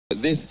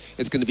This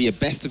is going to be a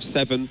best of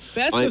 7.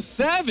 Best of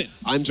 7.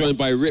 I'm joined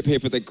by Rip here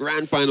for the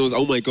grand finals.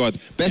 Oh my God,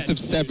 best of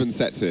 7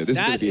 sets here. This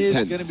is going to be intense.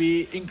 That is going to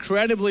be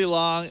incredibly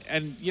long,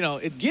 and you know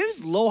it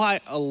gives LowHigh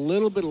a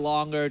little bit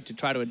longer to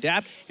try to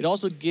adapt. It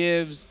also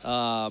gives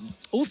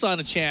Ulsan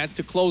a chance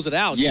to close it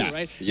out. Yeah, too,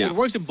 right? yeah. So it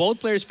works in both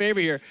players' favor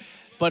here.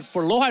 But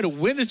for LowHigh to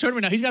win this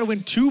tournament now, he's got to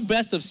win 2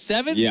 best of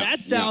 7. Yeah,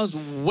 That sounds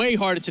way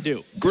harder to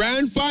do.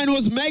 Grand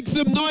finals, make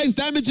some noise.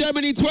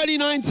 DamagermanY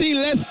 2019,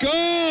 let's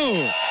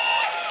go.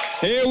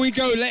 Here we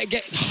go, let's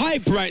get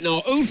hype right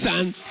now.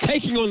 Ulsan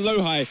taking on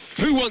LowHigh.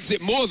 Who wants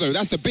it more though?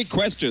 That's the big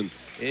question.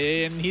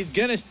 And he's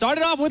gonna start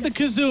it off with the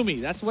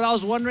Kazumi. That's what I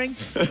was wondering.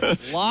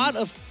 lot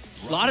of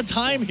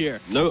time here.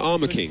 No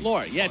Armor King.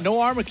 Floor. Yeah, no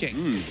Armor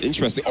King.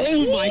 Interesting.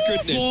 Oh my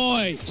goodness.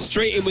 Boy.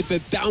 Straight in with the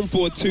down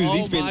forward 2s. Oh,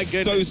 he's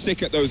been so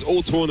sick at those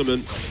all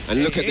tournament.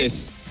 And look at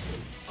this.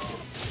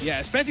 Yeah,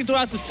 especially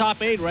throughout this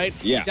top 8, right?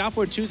 Yeah. Down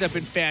forward 2s have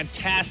been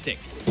fantastic.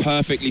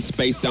 Perfectly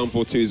spaced down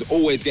forward 2s,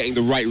 always getting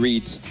the right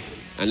reads.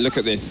 And look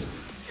at this.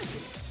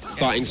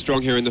 Starting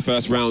strong here in the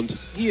first round.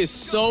 He is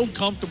so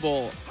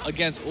comfortable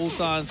against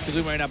Ulsan's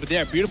Kazumi right now, but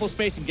there, beautiful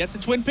spacing, gets the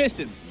twin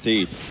pistons.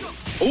 Indeed.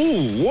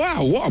 Oh,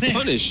 wow, what a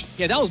punish.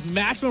 Yeah, that was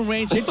maximum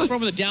range. Hits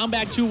from the down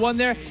back 2-1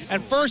 there,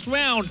 and first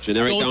round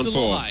generic goes down to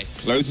 4. LowHigh.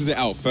 Closes it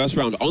out. First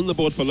round on the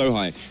board for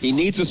LowHigh. He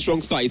needs a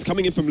strong start. He's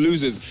coming in from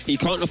losers. He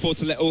can't afford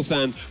to let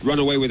Ulsan run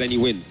away with any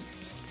wins.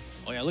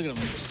 Oh yeah, look at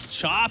him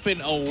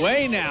chopping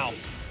away now.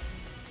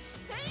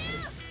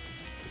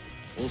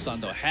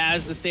 Ulsan, though,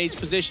 has the stage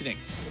positioning.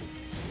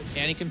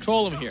 Can he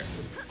control him here?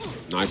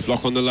 Nice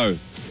block on the low.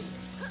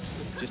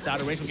 Just out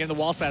of range from getting the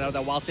wall spat out of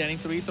that while standing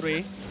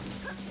 3-3.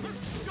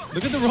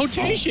 Look at the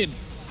rotation.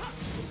 Oh.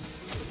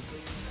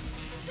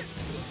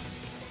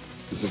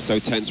 This is so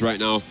tense right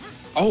now.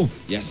 Oh,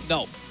 yes.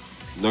 No.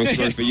 No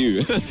throw for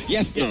you.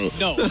 Yes, no.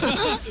 No.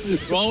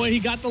 Roll away, he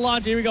got the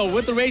launch. Here we go.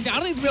 With the range. I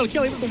don't think he's going to be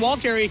able to kill him with the wall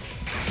carry.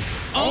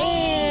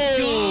 Oh,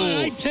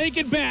 God. I take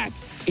it back.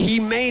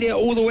 He made it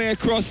all the way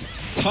across.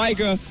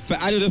 Tiger for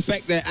added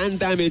effect there and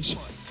damage.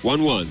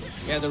 1-1.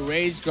 Yeah, the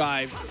rage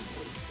drive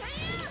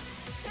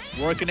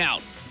working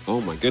out. Oh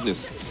my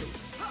goodness.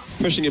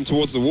 Pushing him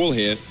towards the wall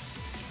here.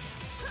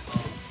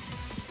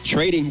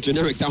 Trading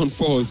generic down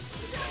 4s.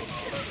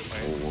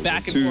 Oh,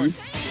 back and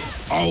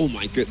forth. Oh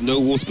my good, no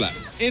wall splat.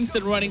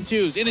 Instant running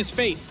 2s in his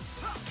face.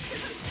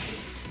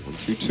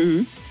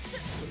 1-2-2.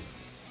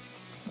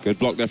 Good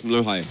block there from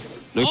LowHigh.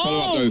 No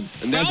follow-up though.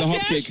 And there's a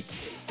hop kick.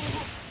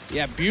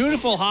 Yeah,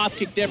 beautiful hop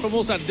kick there from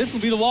Ulsan. This will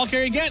be the wall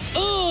carry again.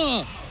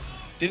 Ugh!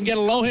 Didn't get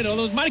a low hit.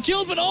 Those might have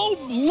killed, but oh,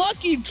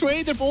 lucky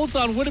trade there for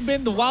Ulsan would have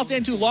been the wild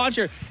stand 2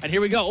 launcher. And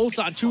here we go.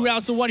 Ulsan 2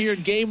 rounds to 1 here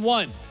in game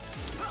 1.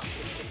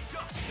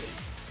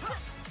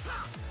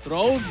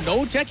 Throw,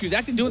 no tech. He was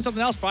acting doing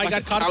something else. Probably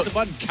got caught up with the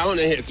buttons.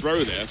 Counter hit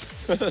throw there.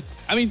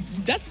 I mean,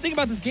 that's the thing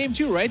about this game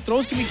too, right?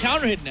 Throws can be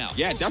counter hit now.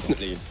 Yeah,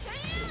 definitely.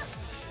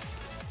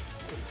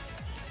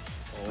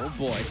 Oh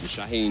boy.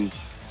 Shaheen.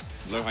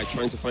 LowHigh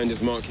trying to find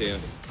his mark here.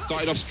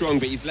 Started off strong,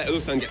 but he's let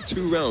Ulsan get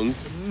 2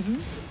 rounds. He's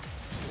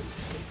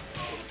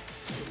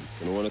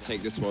going to want to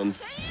take this one.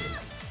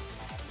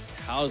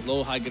 How is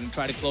LowHigh going to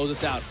try to close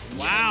this out?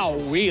 Wow,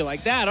 we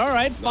like that. All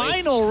right, nice.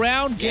 Final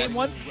round, game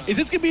 1. Is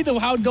this going to be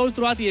how it goes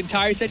throughout the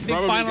entire set?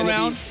 Probably final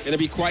round? Going to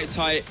be quite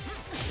tight.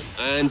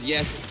 And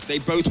yes, they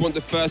both want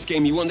the first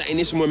game. You want that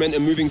initial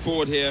momentum moving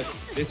forward here.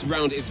 This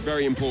round is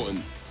very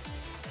important.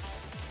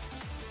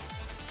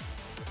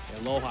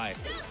 Yeah, LowHigh.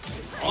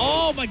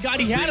 Oh my God,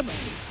 he had him.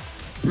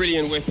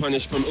 Brilliant whiff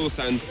punish from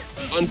Ulsan.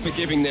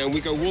 Unforgiving there. And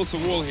we go wall to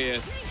wall here.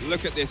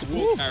 Look at this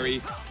wall carry.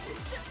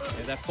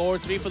 Yeah, that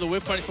forward 3 for the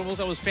whip punish from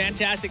Ulsan was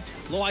fantastic.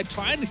 LowHigh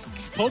trying to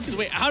poke his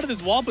way out of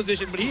this wall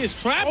position, but he is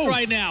trapped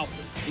right now.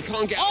 He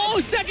can't get out. Oh,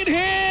 second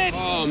hit!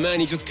 Oh man,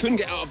 he just couldn't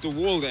get out of the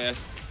wall there.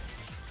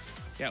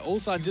 Yeah,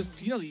 Ulsan just,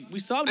 you know, we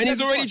saw him. And he's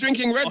already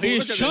drinking Red Bull. He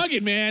is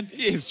chugging, man.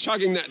 He is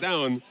chugging that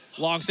down.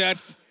 Long set,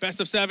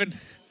 best of 7.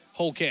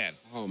 Whole can.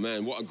 Oh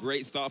man, what a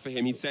great start for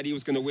him. He said he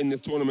was going to win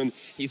this tournament.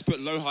 He's put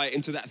LowHigh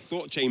into that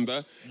thought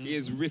chamber. He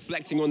is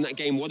reflecting on that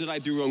game. What did I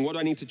do wrong? What do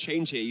I need to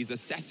change here? He's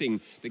assessing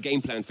the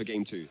game plan for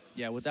game 2.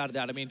 Yeah, without a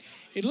doubt. I mean,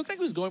 it looked like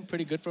it was going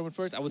pretty good for him at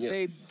first. I would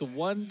say the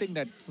one thing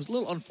that was a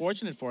little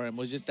unfortunate for him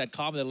was just that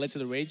combo that led to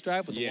the rage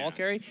drive with the wall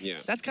carry. Yeah.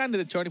 That's kind of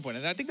the turning point.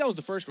 And I think that was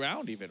the first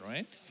round even,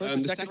 right?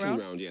 The second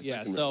round, yeah.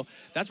 Yeah, so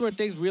that's where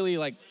things really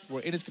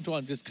were in his control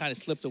and just kind of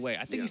slipped away.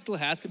 I think he still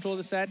has control of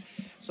the set.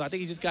 So I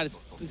think he just got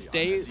to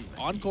stay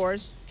on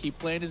course, keep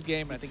playing his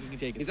game, and I think he can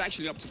take it. He's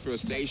actually opted for a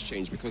stage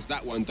change because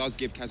that one does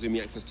give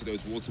Kazumi access to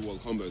those wall-to-wall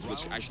combos,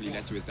 which actually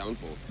led to his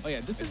downfall. Oh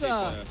yeah, this is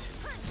let's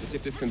see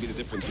if this can be the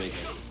difference maker.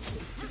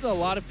 This is a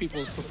lot of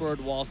people's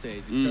preferred wall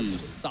stage in terms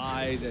of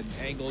size and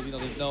angles. You know,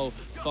 there's no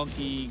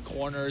funky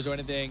corners or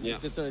anything. Yeah.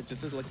 It's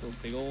just like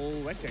a big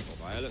old rectangle.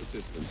 Violet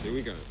systems. Here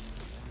we go.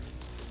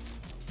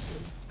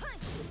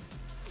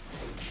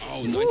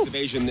 Oh, nice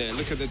evasion there.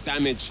 Look at the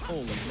damage.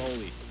 Holy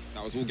moly.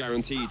 That was all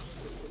guaranteed.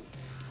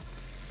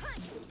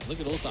 Look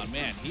at Ulsan,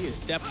 man. He is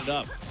stepping it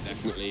up.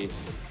 Definitely.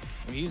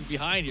 I mean, he's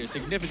behind here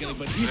significantly,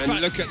 but he's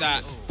And look at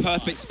that,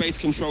 perfect space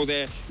control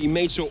there. He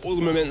made sure all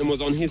the momentum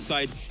was on his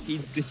side. He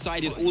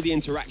decided all the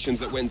interactions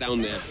that went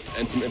down there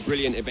and some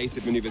brilliant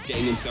evasive maneuvers,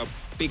 getting himself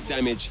big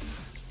damage.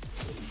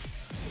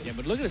 Yeah,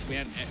 but look at this,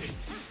 man.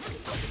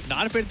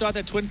 Not afraid to throw out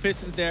that twin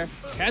pistons there.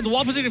 Had the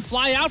wall position,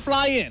 fly out,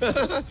 fly in.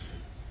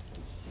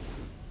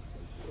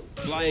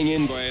 Flying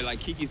in by like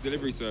Kiki's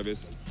delivery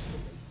service.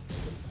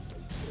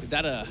 Is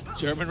that a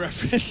German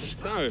reference?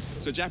 No,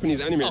 it's a Japanese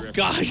anime reference.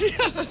 Gosh.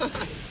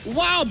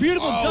 Wow,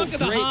 beautiful dunk in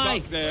the high.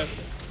 Great dunk there.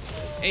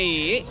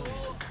 Hey,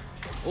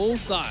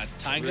 Ulsan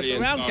tying up the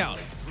round count.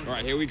 All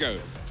right, here we go.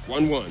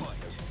 1-1.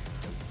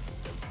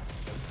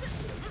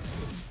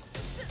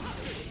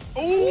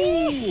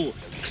 Ooh!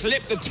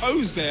 Clip the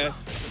toes there.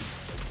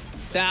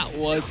 That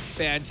was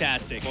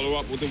fantastic. Follow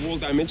up with the wall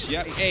damage.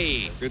 Yep.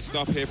 Hey. Good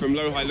stuff here from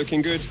LowHigh,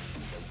 looking good.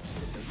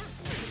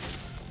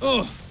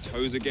 Oh.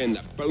 Toes again,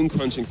 that bone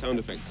crunching sound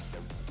effect.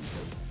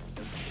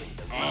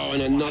 Oh,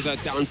 and another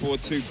down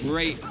forward two.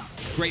 Great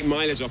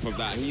mileage off of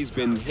that. He's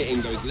been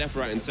hitting those left,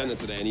 right, and center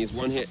today, and he's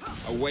one hit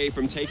away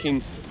from taking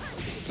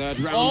his third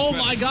round. Oh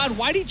my God,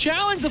 why'd he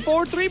challenge the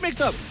forward three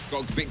mix-up?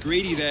 Got a bit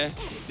greedy there.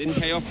 Didn't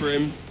pay off for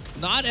him.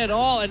 Not at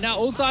all, and now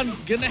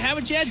Ulsan gonna have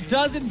a chance,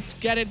 doesn't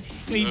get it.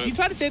 I mean, he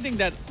tried the same thing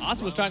that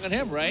Austin was trying on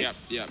him, right?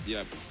 Yep.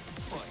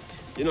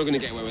 You're not gonna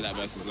get away with that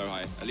versus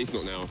LowHigh, at least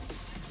not now.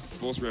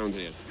 Fourth round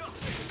here.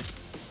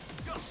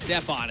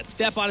 Step on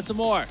it some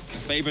more. A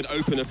favored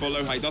opener for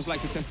LowHigh. Does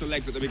like to test the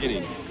legs at the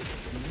beginning.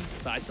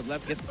 Side to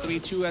left, gets the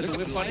 3-2 as a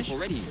whip punish.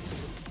 Already.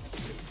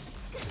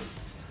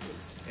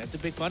 That's a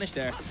big punish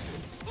there.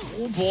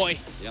 Oh boy.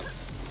 Yep.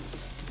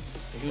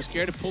 He was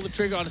scared to pull the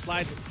trigger on the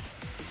slide.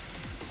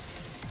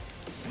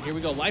 And here we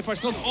go. Life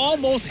Arts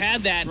almost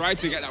had that. Tried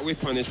to get that whiff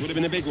punish. Would have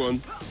been a big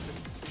one.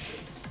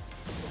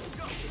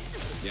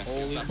 Yes,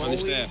 Holy that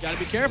punish there. Gotta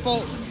be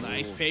careful.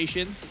 Nice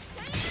patience.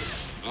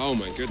 Oh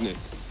my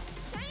goodness.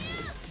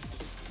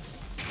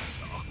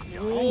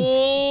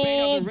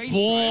 Oh, the rage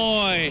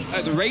boy.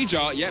 The rage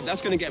art, yep,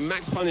 that's going to get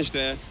max punish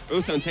there.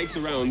 Ulsan takes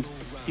a round.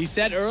 He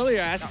said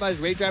earlier, I asked about his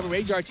rage drive and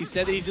rage arts, he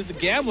said that he's just a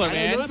gambler, man.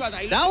 I don't know about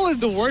that. That was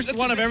the worst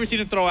one I've ever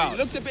seen him throw out. He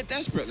looked a bit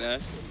desperate there.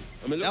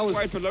 I'm a little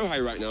worried for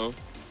LowHigh right now.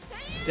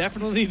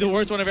 Definitely the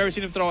worst one I've ever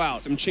seen him throw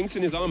out. Some chinks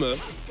in his armor.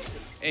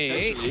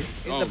 Hey,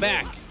 in the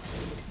back.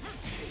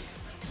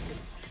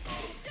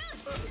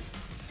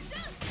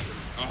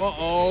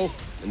 Uh-oh.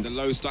 And the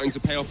low starting to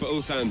pay off for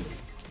Ulsan.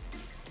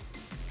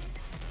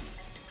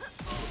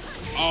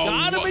 Oh,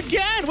 got him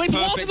again. Wait,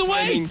 wall to the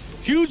way.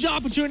 Huge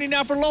opportunity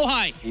now for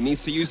LowHigh. He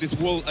needs to use this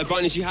wall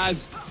advantage he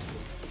has.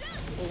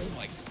 Oh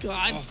my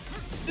God.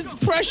 This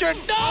pressure.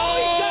 No.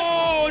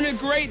 Oh, and a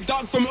great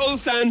duck from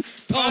Ulsan.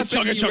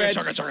 Perfectly red.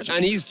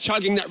 And he's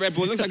chugging that Red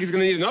Bull. Looks like he's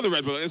going to need another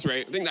Red Bull at this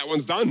rate. I think that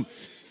one's done.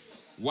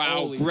 Wow,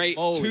 holy great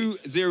moly.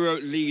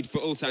 2-0 lead for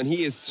Ulsan.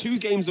 He is 2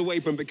 games away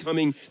from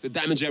becoming the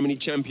DamagermanY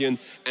champion,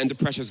 and the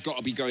pressure's got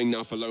to be going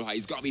now for LowHigh.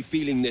 He's got to be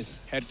feeling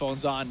this.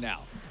 Headphones on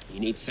now. He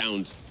needs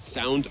sound.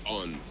 Sound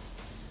on.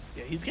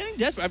 Yeah, he's getting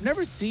desperate. I've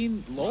never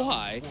seen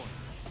LowHigh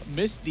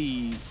miss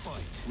the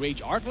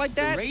rage art like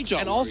that,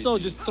 and also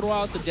just throw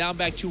out the down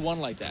back 2-1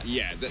 like that.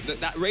 Yeah,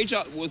 that rage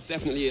art was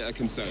definitely a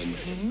concern.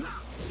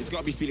 He's got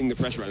to be feeling the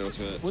pressure right now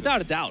without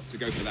a doubt, to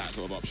go for that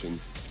sort of option.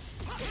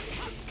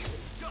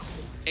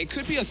 It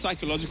could be a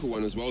psychological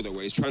one as well, though,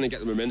 where he's trying to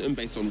get the momentum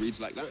based on reads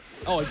like that.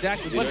 Oh,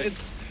 exactly. But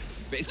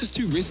it's just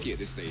too risky at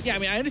this stage. Yeah, I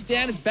mean, I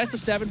understand it's best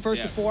of 7,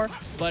 first to 4,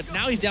 but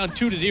now he's down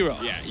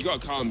 2-0. Yeah, you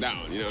got to calm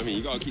down. You know what I mean?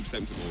 You got to keep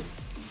sensible.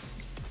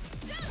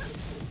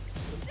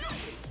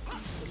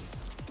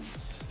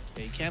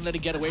 Yeah, you can't let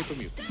it get away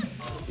from you.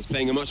 He's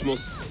playing a much more.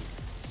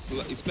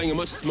 He's playing a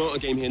much smarter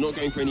game here, not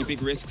going for any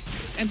big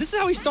risks. And this is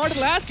how he started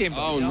last game.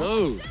 Oh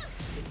no!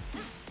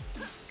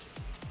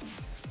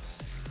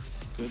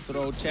 Good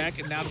throw check,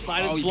 and now the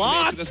slide is blocked.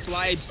 blocked. To the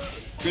slide.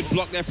 Good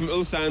block there from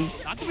Ulsan.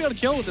 Not gonna be able to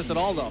kill with this at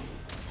all, though.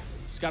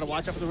 Just gotta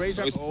watch out for the rage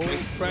drive. Oh,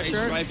 pressure.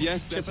 Rage drive,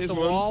 yes, that's his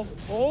one. Wall.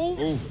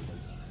 Oh.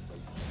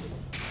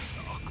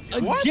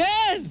 What?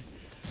 Again!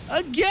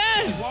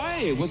 Again!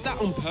 Why? Was that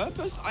on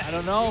purpose? I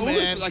don't know, man.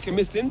 Almost like a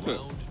missed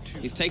input.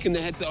 He's taken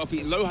the headset off.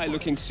 LowHigh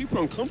looking super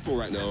uncomfortable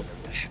right now.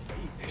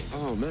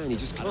 Oh man, he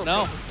just can't.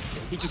 No.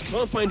 He just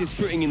can't find his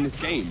footing in this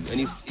game, and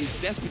he's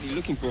desperately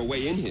looking for a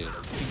way in here.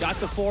 He got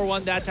the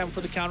 4-1 that time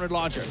for the counter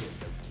launcher.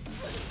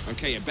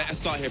 Okay, a better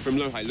start here from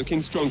LowHigh.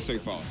 Looking strong so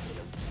far.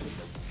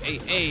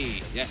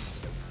 Hey.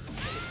 Yes.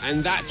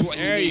 And that's what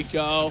he needs. There you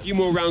go. A few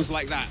more rounds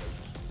like that.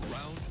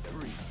 Round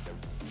 3.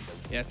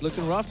 Yeah, it's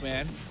looking rough,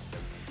 man.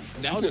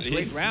 That was a Definitely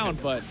great is.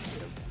 round, but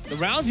the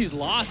rounds he's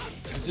lost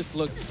just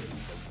look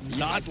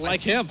not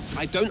like him.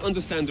 I don't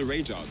understand the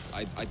rage arts.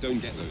 I don't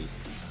get those.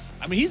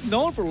 I mean, he's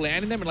known for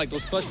landing them in like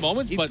those clutch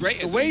moments, He's but great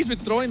the at way them. he's been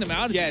throwing them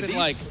out, it's been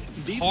like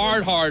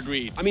hard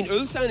read. I mean,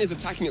 Ulsan is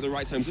attacking at the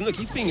right times, and look,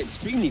 he's being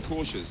extremely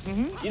cautious.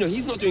 You know,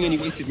 he's not doing any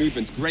wasted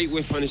movements. Great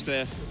whiff punish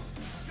there.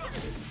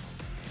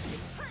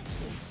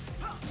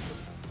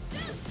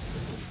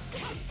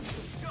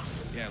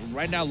 Yeah,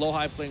 right now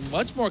LowHigh playing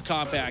much more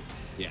compact,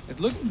 Yeah. It's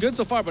looking good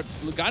so far, but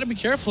got to be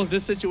careful in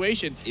this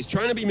situation. He's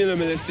trying to be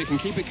minimalistic and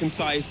keep it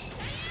concise,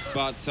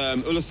 but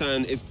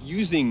Ulsan is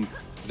using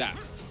that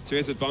to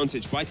his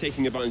advantage by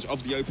taking advantage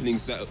of the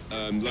openings that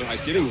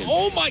LowHigh's giving him.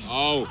 Oh my!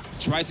 Oh,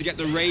 tried to get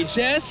the rage.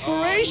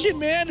 Desperation,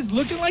 man. It's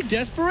looking like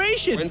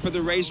desperation. Went for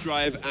the rage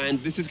drive, and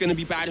this is going to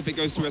be bad if it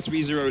goes to a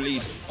 3-0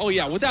 lead. Oh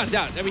yeah, without a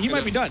doubt. I mean, he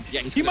might be done.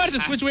 Yeah, he might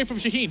have to switch away from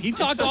Shaheen. He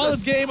talked all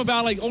his game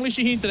about like only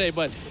Shaheen today,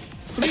 but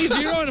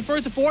 3-0 in the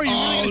first of 4. You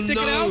really gonna stick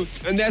it out?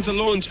 And there's a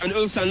launch, and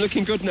Ulsan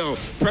looking good now,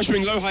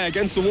 pressuring LowHigh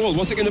against the wall.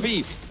 What's it going to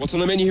be? What's on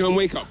the menu here on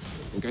Wake Up?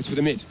 And goes for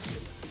the mid.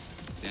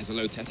 There's a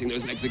low, testing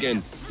those legs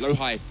again.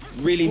 LowHigh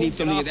really needs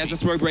something. There's a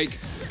throw break.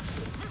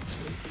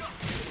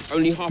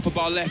 Only half a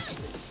bar left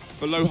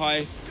for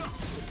LowHigh.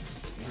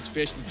 He's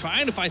fishing,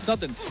 trying to find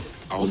something.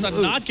 Oh, Ulsan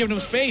no. not giving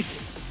him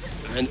space.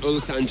 And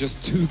Ulsan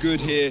just too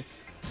good here.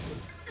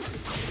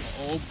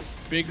 Oh,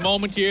 big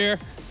moment here.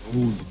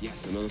 Ooh,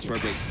 yes, another throw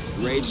break.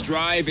 Rage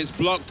drive, it's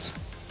blocked.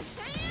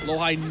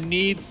 LowHigh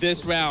needs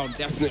this round.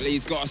 Definitely,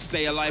 he's got to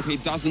stay alive. He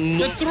doesn't.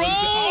 The throw!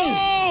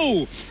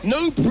 Oh!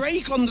 No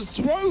break on the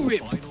throw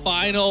rip.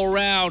 Final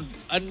round.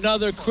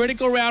 Another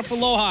critical round for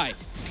LowHigh.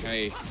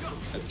 Okay,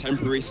 a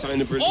temporary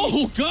sign of relief.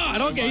 Oh, God.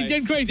 Okay, he's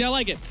getting crazy. I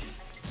like it.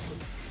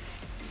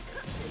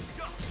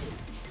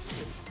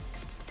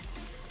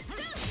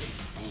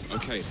 Oh,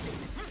 okay.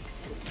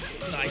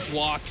 Nice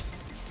walk.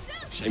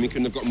 Shame he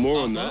couldn't have got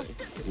more on that.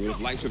 He would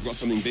have liked to have got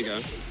something bigger.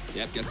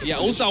 Yep, gets the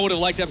punish. Ulsan would have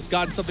liked to have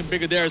gotten something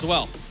bigger there as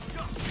well.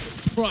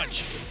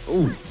 Crunch.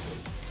 Ooh,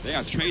 they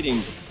are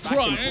trading back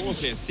Crunch. and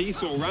forth here.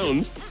 Seesaw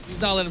round. He's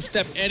not letting him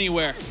step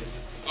anywhere.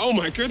 Oh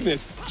my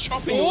goodness,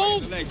 chopping away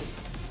the legs.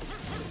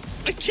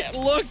 I can't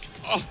look.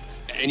 Oh,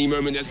 at any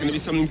moment there's going to be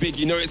something big.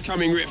 You know it's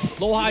coming, Rip.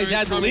 LowHigh's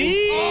had the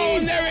lead. Oh,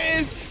 and there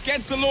it is.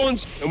 Gets the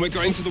launch, and we're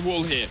going to the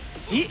wall here.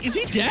 Is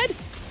he dead?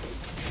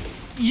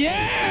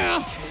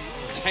 Yeah!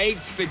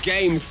 Takes the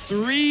game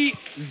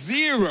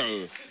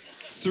 3-0.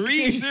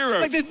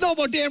 3-0. Like there's no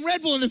more damn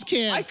Red Bull in this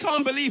can. I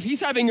can't believe he's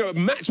having a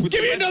match with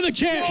Give me another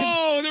can.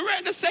 Oh,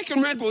 the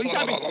second Red Bull. He's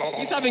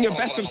having a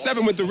best of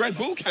 7 with the Red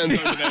Bull cans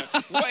over there.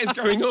 What is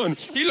going on?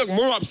 He looked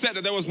more upset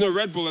that there was no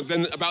Red Bull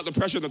than about the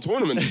pressure of the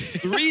tournament.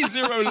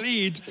 3-0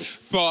 lead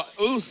for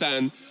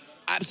Ulsan.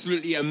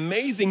 Absolutely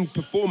amazing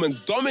performance,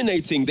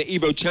 dominating the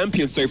Evo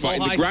champions so far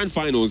in the grand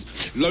finals.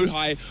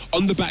 LowHigh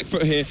on the back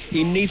foot here.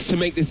 He needs to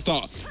make this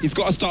start. He's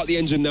got to start the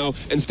engine now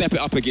and step it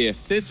up a gear.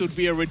 This would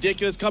be a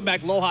ridiculous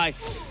comeback. LowHigh,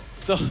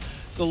 the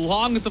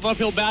longest of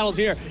uphill battles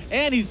here.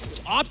 And he's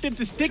opted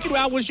to stick it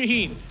out with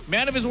Shaheen.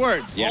 Man of his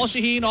word. Yes. All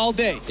Shaheen all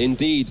day.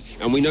 Indeed.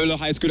 And we know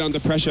LowHigh is good under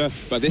pressure,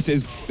 but this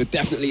is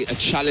definitely a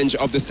challenge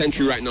of the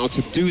century right now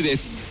to do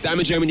this.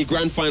 DamagermanY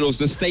grand finals,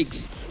 the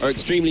stakes are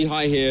extremely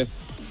high here.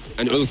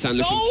 And Ulsan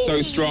looking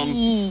so strong.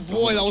 Ooh,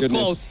 boy, that was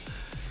close.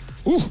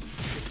 Ooh.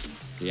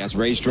 He has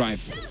rage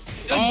drive.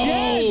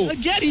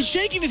 Again, he's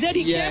shaking his head.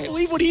 He can't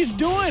believe what he's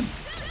doing.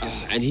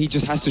 And he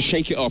just has to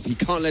shake it off. He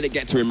can't let it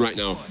get to him right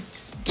now.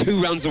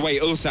 2 rounds away,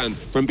 Ulsan,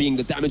 from being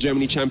the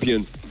DamagermanY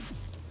champion.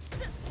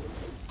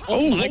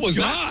 Oh, what was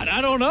that?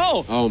 I don't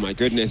know. Oh, my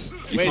goodness.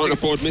 You can't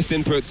afford missed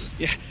inputs.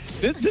 Yeah,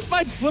 this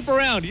might flip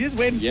around. You just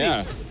wait and see.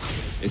 Yeah.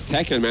 It's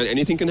Tekken, man.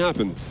 Anything can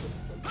happen.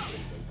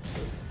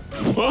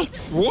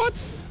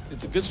 What?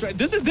 It's a good strike.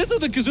 This is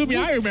the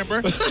Kazumi I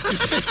remember.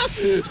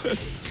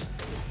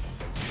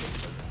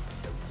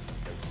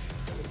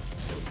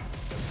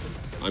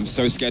 I'm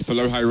so scared for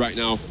LowHigh right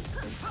now.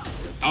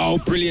 Oh,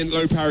 brilliant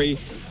low parry.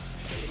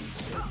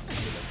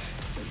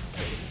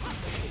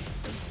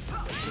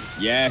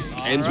 Yes,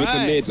 ends with the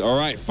mid. All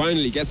right,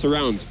 finally gets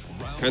around.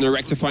 Kind of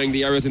rectifying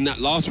the errors in that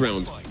last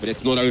round, but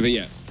it's not over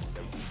yet.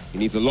 He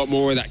needs a lot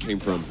more where that came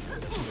from.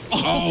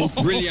 Oh,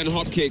 brilliant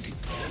hop kick.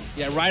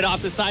 Yeah, right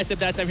off the side step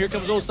that time. Here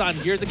comes Ulsan.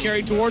 Here's the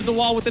carry towards the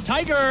wall with the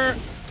Tiger.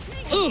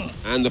 Ugh.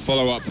 And the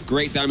follow-up.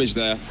 Great damage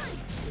there.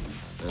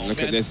 And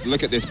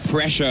look at this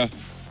pressure.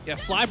 Yeah,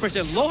 fly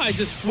pressure. LowHigh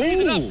just freed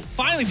it up.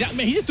 Finally,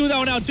 man, he just threw that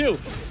one out too.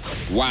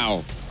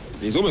 Wow.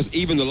 He's almost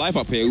even the life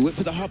up here. Whip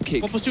for the hop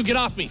kick. 1+2, get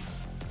off me.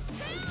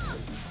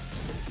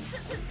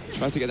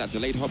 Tried to get that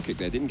delayed hop kick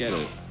there. Didn't get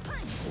it.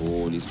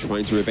 Oh, and he's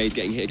trying to evade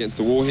getting hit against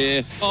the wall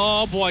here.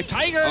 Oh, boy.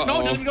 Tiger.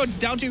 No, doesn't go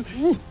down to.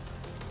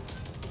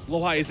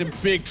 LowHigh is in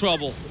big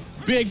trouble.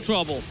 Big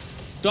trouble.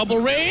 Double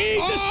rage.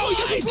 Oh, he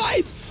gets a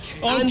slide.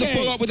 Okay. And the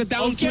follow-up with a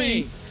down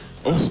 3.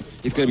 Oh,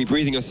 he's going to be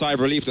breathing a sigh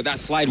of relief that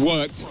slide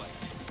worked.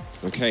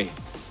 Okay,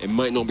 it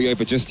might not be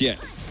over just yet.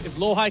 If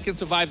LowHigh can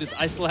survive this,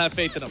 I still have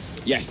faith in him.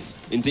 Yes,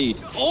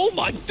 indeed. Oh,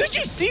 my. Did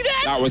you see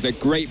that? That was a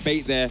great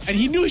bait there. And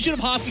he knew he should have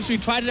hopped, so he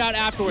tried it out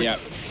afterwards. Yep.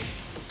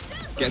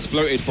 Gets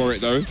floated for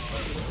it, though.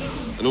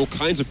 And all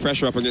kinds of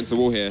pressure up against the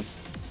wall here.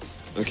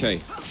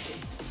 Okay.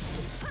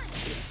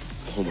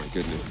 Oh, my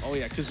goodness. Oh,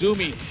 yeah,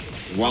 Kazumi.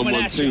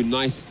 1-1-2.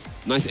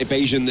 Nice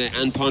evasion there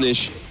and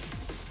punish.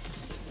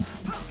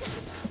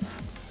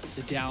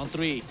 The down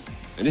 3.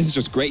 And this is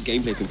just great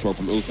gameplay control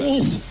from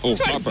Ulsan. Oh,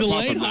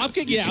 delayed hop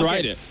kick? Yeah,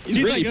 tried it.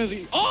 He's really...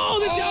 the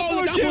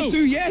down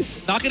 4-2.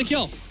 Yes. Not going to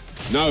kill.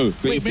 No,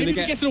 but he's going to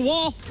get to the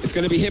wall. It's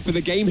going to be hit for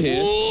the game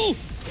here. Ooh.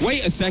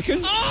 Wait a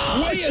second.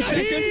 Oh, Wait a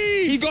second.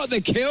 He got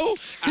the kill.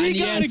 And He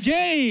got a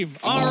game.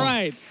 All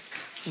right.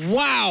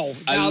 Wow.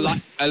 Look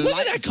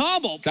at that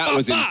combo. That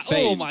was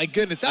insane. Oh, my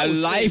goodness. That was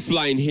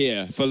lifeline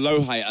here for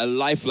LowHigh. A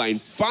lifeline.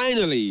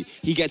 Finally,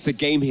 he gets a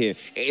game here.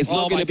 It's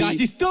not going to be...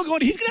 He's still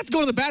going. He's going to have to go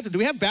to the bathroom. Do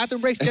we have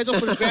bathroom breaks scheduled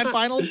for the grand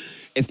finals?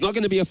 It's not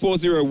going to be a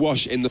 4-0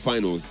 wash in the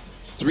finals.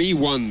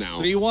 3-1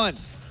 now. 3-1. Round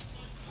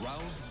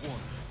 1.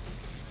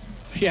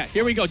 Yeah,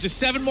 here we go. Just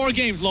 7 more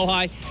games,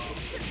 LowHigh.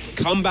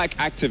 Comeback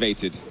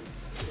activated.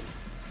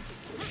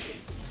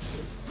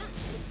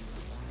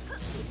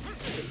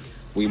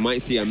 We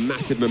might see a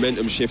massive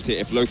momentum shift here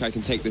if LowHigh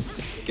can take this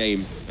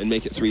game and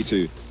make it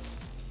 3-2.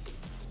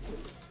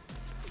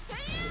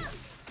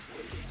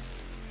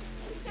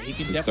 He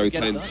can This is definitely so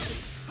get it tense.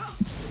 done.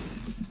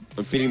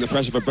 I'm feeling the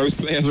pressure for both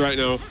players right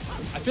now.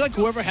 I feel like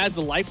whoever has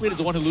the life lead is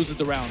the one who loses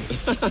the round.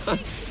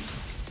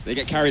 They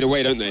get carried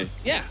away, don't they?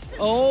 Yeah.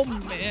 Oh,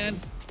 man.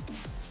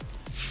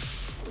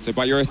 So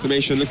by your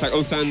estimation, looks like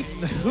Ulsan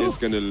is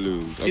going to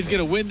lose. He's going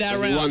to win that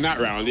round. He won that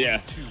round,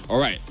 yeah. All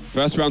right,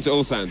 first round to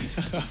Ulsan.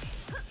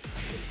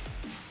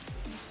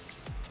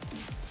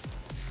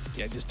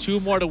 Yeah, just 2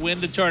 more to win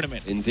the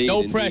tournament. Indeed, No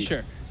indeed.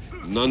 pressure.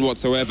 None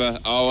whatsoever.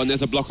 Oh, and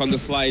there's a block on the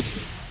slide.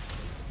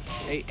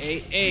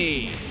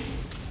 Hey.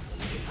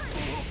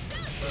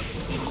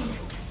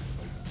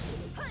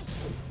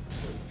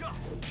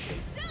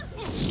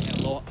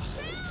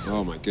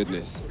 Oh my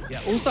goodness. Yeah,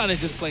 Ulsan is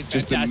just playing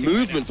Just the fantastic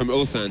movement right from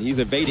Ulsan. He's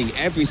evading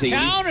everything.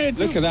 Counter.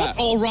 Look at that.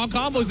 Oh, wrong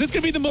combo. Is this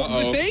going to be the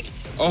mistake?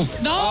 Oh.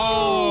 No.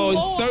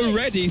 Oh, so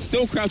ready.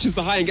 Still crouches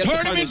the high and gets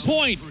Tournament the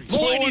punish. point.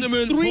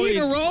 Tournament 3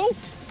 in a point. row.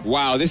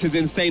 Wow, this is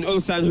insane.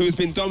 Ulsan, who's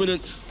been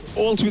dominant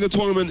all through the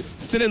tournament,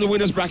 still in the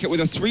winner's bracket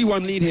with a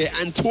 3-1 lead here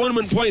and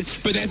tournament point,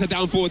 but there's a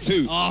down forward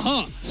too.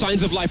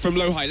 Signs of life from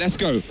LowHigh. Let's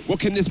go. What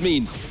can this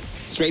mean?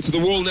 Straight to the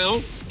wall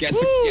now. Gets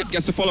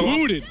the follow up.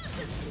 Booted.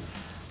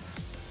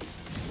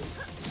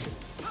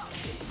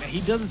 Man, he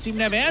doesn't seem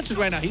to have answers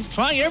right now. He's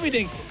trying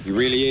everything. He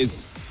really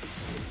is.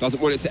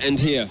 Doesn't want it to end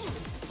here.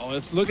 Oh,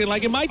 it's looking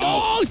like it might.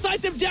 Oh,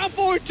 side them down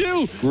forward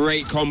too.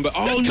 Great combo.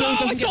 Oh no!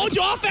 I told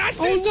you off access.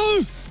 Oh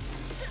no!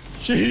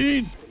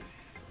 Shaheen.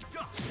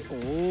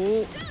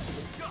 Oh.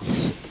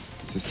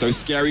 This is so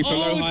scary for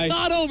LowHigh. It's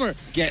not over.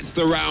 Gets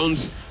the round.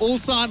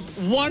 Ulsan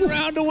 1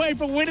 round away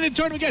from winning the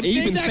tournament again.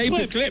 Even Save that saved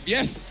clip. the clip,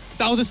 yes.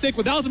 That was a stick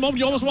one. That was the moment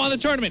you almost won the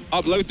tournament.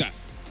 Upload that.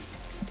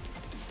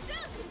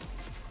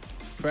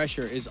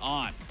 Pressure is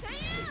on.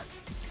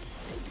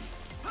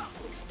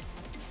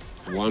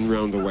 1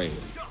 round away.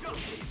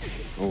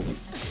 Oh,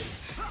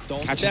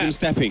 Don't catches step. him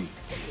stepping.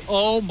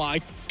 Oh my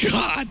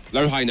God.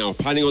 LowHigh now,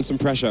 piling on some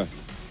pressure.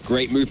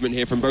 Great movement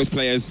here from both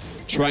players.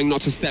 Trying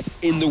not to step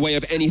in the way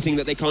of anything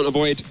that they can't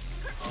avoid.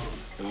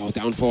 Oh,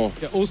 down 4.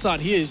 Yeah, Ulsan,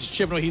 he is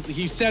chipping away.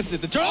 He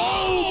senses it.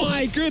 Oh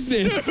my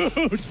goodness.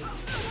 Dude.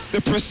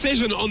 The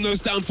precision on those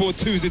down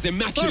 4-2s is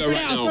immaculate right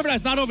now. Serve it out.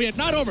 It's not over yet.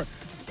 Not over.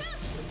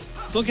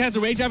 Still has the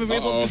rage drive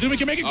available. Kazumi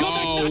can make it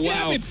comeback. Not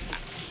happen.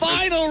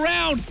 Final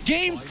round.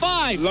 Game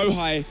 5.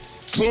 LowHigh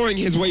clawing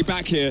his way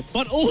back here.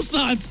 But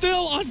Ulsan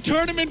still on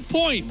tournament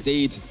point.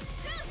 Indeed.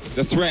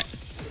 The threat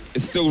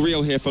is still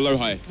real here for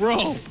LowHigh.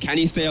 Bro. Can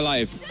he stay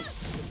alive?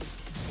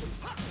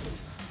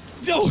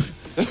 No.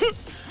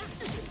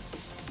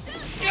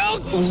 Yo.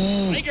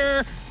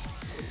 Tiger.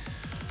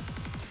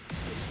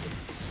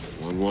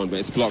 1-1, but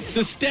it's blocked.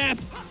 The step.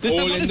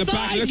 All in the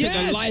back. Look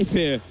at the life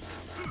here.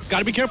 Got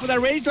to be careful with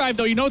that rage drive,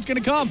 though. You know it's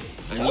going to come.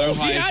 And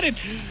LowHigh. He had it.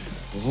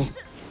 Oh,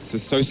 this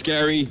is so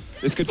scary.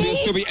 This could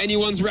still be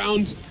anyone's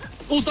round.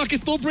 Ulsan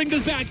can still bring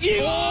this back. He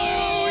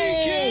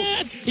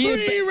can!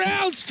 3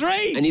 rounds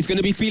straight. And he's going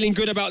to be feeling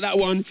good about that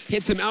one.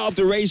 Hits him out of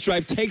the rage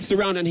drive, takes the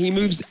round, and he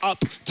moves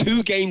up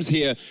 2 games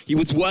here. He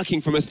was working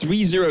from a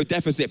 3-0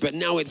 deficit, but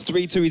now it's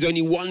 3-2. He's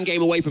only 1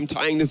 game away from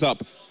tying this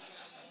up.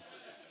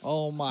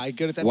 Oh, my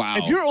goodness. Wow.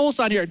 If you're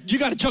Ulsan here, you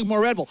got to chug more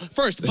Red Bull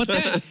first. But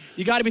then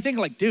you got to be thinking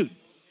like, dude,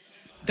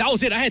 that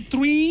was it. I had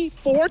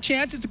 3-4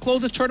 chances to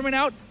close this tournament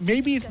out.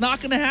 Maybe it's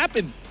not going to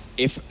happen.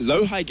 If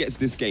LowHigh gets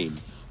this game,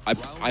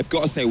 I've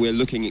got to say we're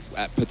looking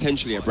at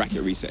potentially a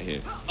bracket reset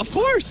here. Of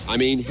course. I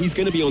mean, he's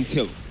going to be on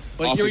tilt.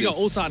 But here we go,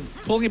 Ulsan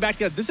pulling it back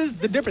together. This is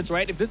the difference,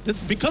 right? If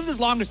this because of this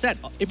longer set.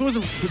 If it was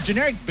a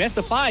generic best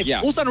of 5,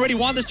 yeah. Ulsan already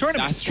won this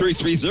tournament. That's true,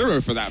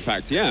 3-0 for that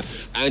fact, yeah.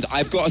 And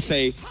I've got to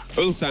say,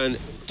 Ulsan,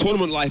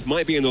 tournament life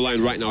might be in the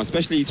line right now,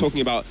 especially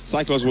talking about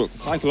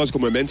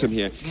psychological momentum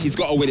here. He's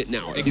got to win it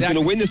now. If he's going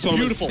to win this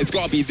tournament, it's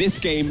got to be this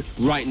game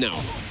right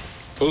now.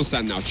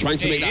 Ulsan now, trying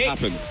to make that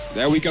happen.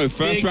 There we go,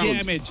 first Big round.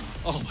 Damage.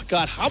 Oh my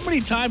God, how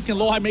many times can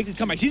LowHigh make these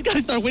comebacks? He's got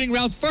to start winning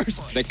rounds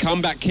first. The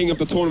comeback king of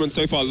the tournament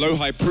so far,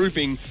 LowHigh,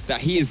 proving that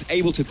he is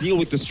able to deal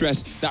with the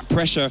stress, that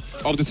pressure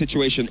of the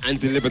situation, and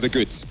deliver the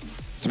goods.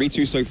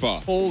 3-2 so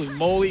far. Holy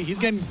moly, he's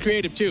getting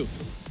creative too.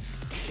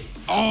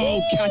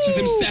 Oh, catches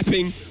him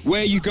stepping.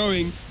 Where are you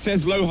going?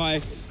 Says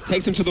LowHigh.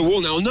 Takes him to the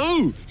wall now.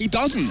 No, he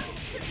doesn't.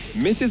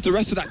 Misses the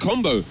rest of that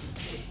combo.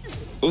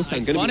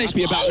 Ulsan going to be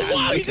happy about that.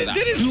 Wow, he just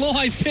did it.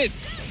 LowHigh's pissed.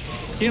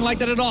 He didn't like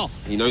that at all.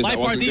 He knows that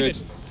wasn't good.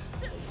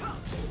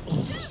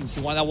 Oh, he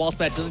won that wall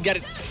spat. Doesn't get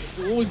it.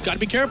 Oh, he's got to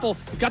be careful.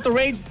 He's got the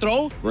rage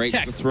throw.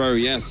 Breaks the throw,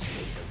 yes.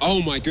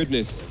 Oh my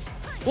goodness.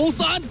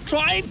 Ulsan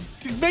trying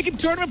to make a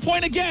tournament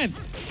point again.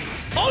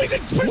 Oh, he's in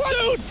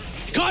pursuit.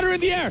 Caught her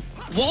in the air.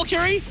 Wall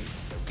carry.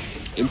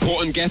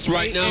 Important guess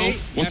right now.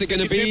 What's it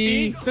going to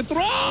be? The throw!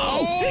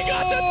 Oh! He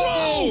got the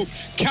throw!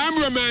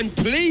 Cameraman,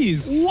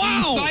 please!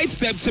 Wow! He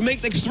sidestepped to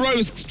make the throw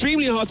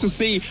extremely hard to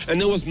see,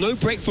 and there was no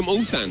break from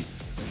Ulsan.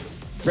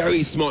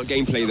 Very smart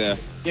gameplay there.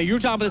 Yeah, you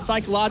were talking about the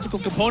psychological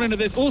component of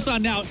this.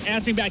 Ulsan now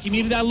answering back. He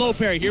needed that low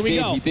parry. Here we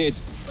go. He did.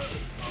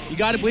 You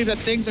got to believe that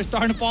things are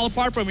starting to fall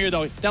apart from here,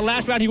 though. That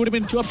last round, he would have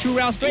been up 2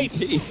 rounds straight.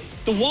 Indeed.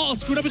 The wall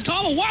screwed up his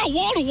combo. Wow,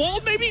 wall to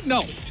wall, maybe?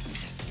 No.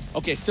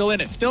 Okay, still in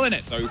it, still in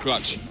it. So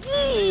clutch.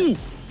 Woo!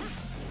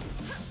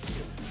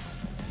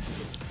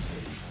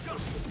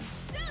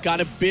 He's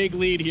got a big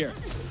lead here.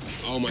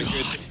 Oh my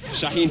goodness.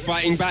 Shaheen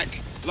fighting back.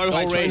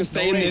 LowHigh trying to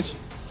stay in this.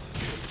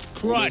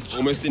 Crutch.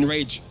 Almost in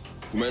rage.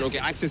 He might not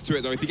get access to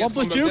it though if he gets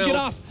 1+2, comboed get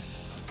now. off.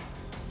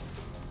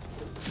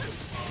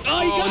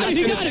 Oh,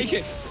 he got it. Take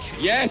it.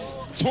 Yes.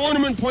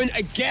 Tournament point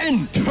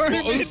again for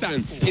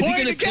Ulsan. Is he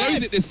going to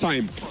close it this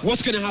time?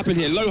 What's going to happen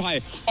here?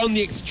 LowHigh on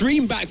the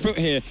extreme back foot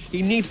here.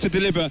 He needs to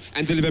deliver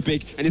and deliver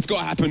big, and it's got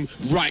to happen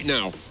right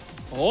now.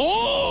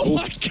 Oh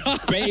my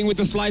God. Baiting with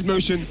the slide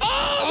motion.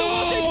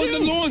 Oh, the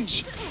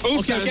launch.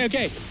 Ulsan.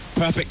 Okay.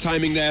 Perfect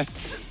timing there.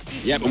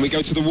 Yep, and we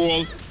go to the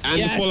wall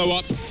and the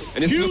follow-up.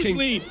 And it's huge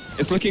lead.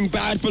 It's looking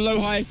bad for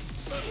LowHigh.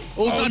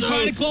 Ulsan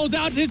trying to close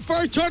out his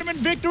first tournament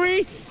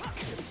victory.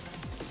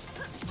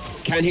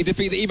 Can he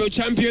defeat the Evo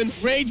champion?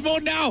 Rage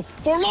mode now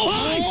for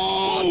LowHigh.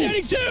 Oh,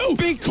 2.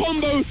 big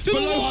combo for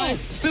LowHigh.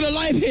 Still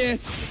alive here.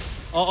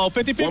 Uh-oh,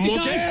 50-50 One more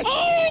time. guess.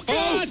 Oh,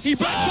 God. He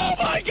backs up.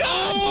 Oh, my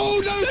God.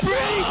 Oh,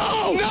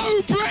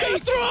 no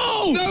break.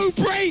 Throw. No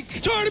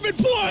break. Tournament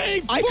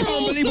point. I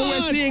can't believe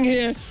what we're seeing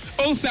here.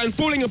 Ulsan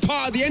falling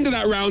apart at the end of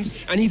that round,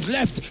 and he's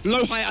left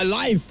LowHigh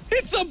alive.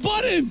 Hit some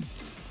buttons.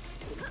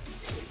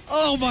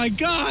 Oh, my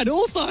God.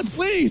 Ulsan,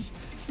 please.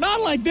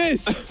 Not like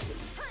this.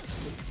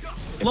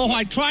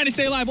 LowHigh trying to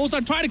stay alive.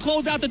 Ulsan trying to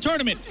close out the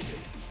tournament.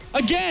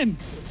 Again.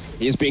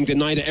 He is being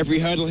denied at every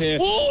hurdle here.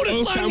 Oh,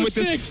 the slide was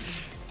sick.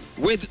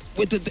 With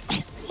the...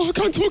 Oh, I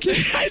can't talk yet.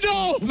 I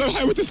know.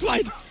 LowHigh with the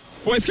slide.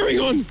 What is going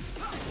on?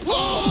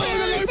 Oh,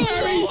 no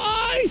parry.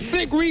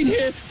 Thick read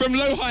here from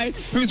LowHigh,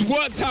 who's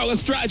worked out a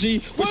strategy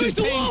which is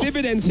paying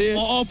dividends here.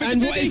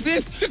 And what is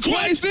this?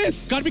 What is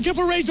this? Gotta be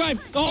careful, rage drive.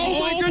 Oh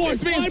my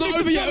goodness me, it's not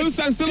over yet.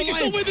 Ulsan's still alive. He can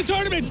still win the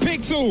tournament.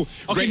 Pixel.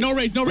 Okay, no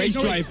rage. Rage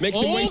drive. Makes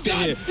him waste it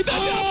here.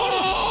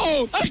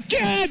 Oh,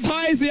 again.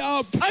 Ties it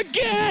up.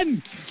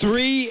 Again.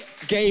 3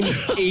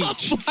 games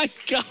each. Oh my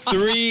God.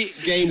 3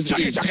 games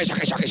each.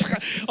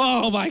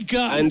 Oh my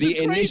God. And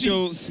the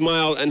initial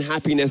smile and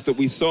happiness that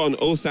we saw on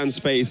Ulsan's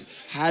face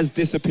has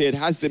disappeared,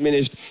 has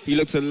diminished. He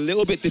looks a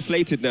little bit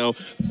deflated now,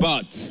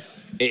 but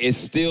it is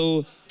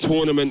still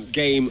tournament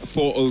game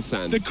for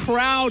Ulsan. The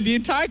crowd, the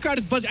entire crowd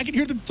is buzzing. I can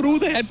hear them through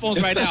the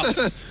headphones right now.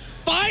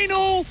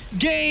 Final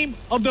game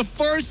of the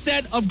first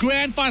set of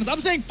grand finals. I'm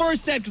saying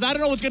first set because I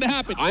don't know what's going to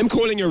happen. I'm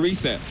calling a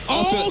reset.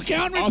 After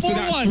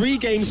that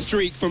 3-game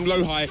streak from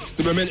LowHigh,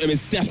 the momentum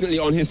is definitely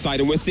on his side,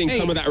 and we're seeing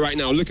some of that right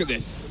now. Look at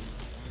this.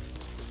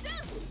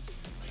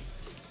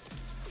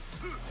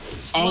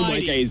 Oh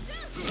my God.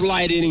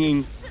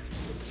 Sliding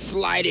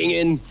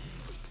in.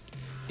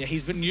 Yeah,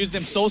 he's been using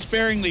them so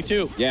sparingly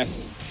too.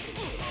 Yes.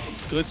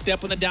 Good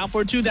step on the down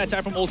forward 2 that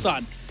time from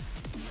Ulsan.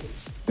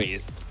 But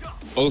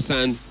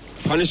Ulsan,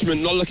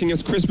 punishment not looking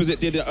as crisp as it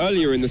did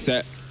earlier in the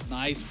set.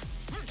 Nice.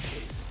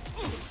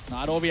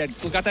 Not over yet.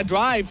 Still got that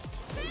drive.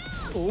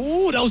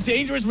 Ooh, that was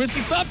dangerous,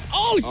 risky stuff.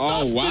 Oh,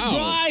 stuffs the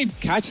drive.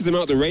 Catches him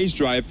out the rage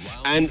drive,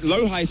 and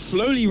LowHigh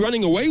slowly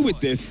running away with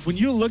this. When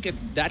you look at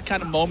that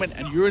kind of moment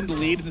and you're in the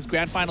lead in this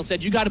grand final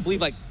set, you got to believe,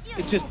 like,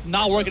 it's just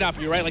not working out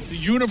for you, right? Like, the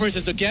universe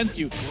is against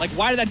you. Like,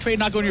 why did that trade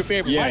not go in your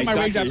favor? Yeah, why did my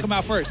rage drive come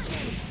out first?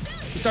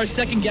 You start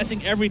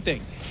second-guessing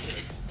everything.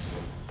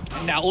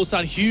 And now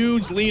Ulsan,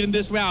 huge lead in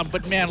this round,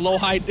 but man,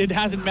 LowHigh, it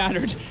hasn't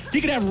mattered.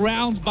 He could have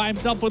rounds by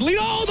himself with lead.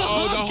 Oh, the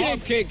hop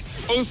kick.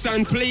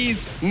 Ulsan,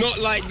 please, not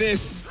like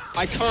this.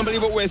 I can't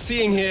believe what we're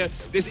seeing here.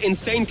 This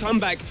insane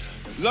comeback.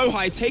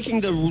 LowHigh taking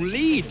the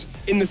lead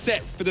in the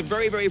set for the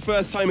very, very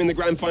first time in the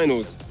grand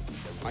finals.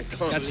 I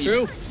can't That's believe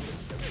true.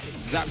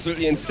 This is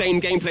absolutely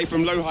insane gameplay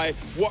from LowHigh.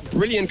 What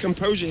brilliant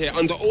composure here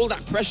under all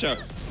that pressure,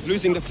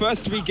 losing the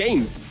first 3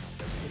 games,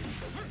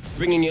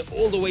 bringing it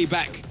all the way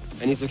back.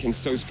 And he's looking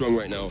so strong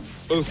right now.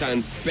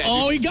 Ulsan,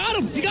 oh, he got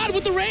him. He got him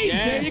with the rage.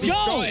 Yes, there you go.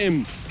 Got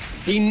him.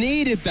 He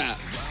needed that.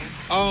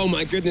 Oh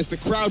my goodness, the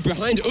crowd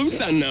behind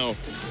Ulsan now.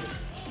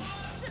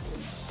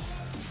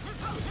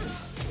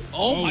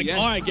 Oh my God,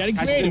 all right, getting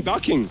creative. Has been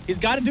ducking. He's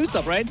got to do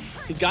stuff, right?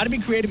 He's got to be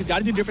creative. He's got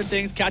to do different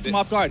things, catch him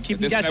off guard,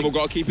 keep him guessing. Level,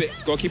 got to keep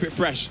it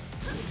fresh.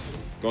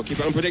 Got to keep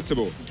it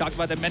unpredictable. We talked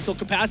about that mental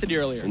capacity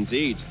earlier.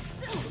 Indeed.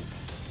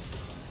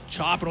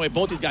 Chopping away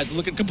both these guys,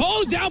 looking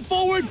composed, down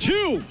forward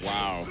 2.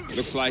 Wow,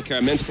 looks like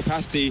mental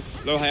capacity.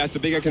 LowHigh has the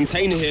bigger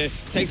container here,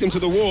 takes him to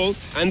the wall,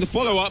 and the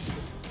follow-up.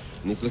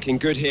 And he's looking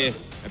good here.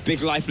 A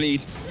big life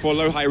lead for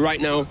LowHigh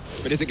right now,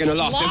 but is it going to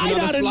last? Slide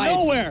out of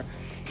nowhere.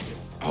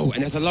 Oh,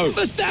 and there's a low.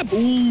 The step.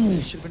 Ooh.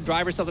 Should have been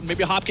drive or something,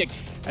 maybe a hop kick.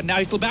 And now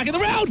he's still back in the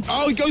round.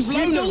 Oh, he goes low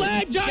Keep the now.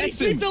 leg, Johnny.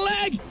 Gets him. Keep the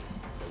leg.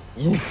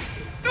 Ooh.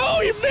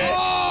 Oh, he missed.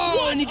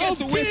 Oh, and he gets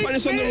the whip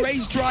punish on the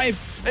race drive.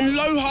 And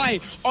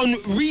LowHigh on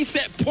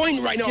reset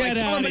point right now. Get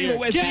I can't believe what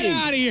we're seeing. Get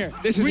out of here.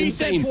 This is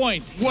reset insane.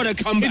 point. What a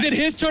comeback. Is it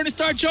his turn to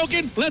start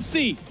choking? Let's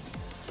see.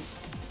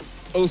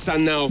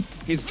 Ulsan now,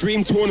 his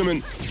dream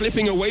tournament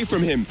slipping away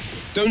from him.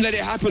 Don't let it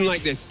happen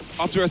like this.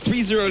 After a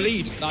 3-0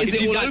 lead, No, is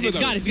it all over He's though?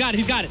 got it.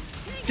 He's got it.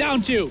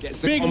 Down 2. Gets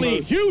the Big combo.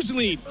 lead. Huge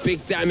lead.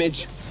 Big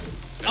damage.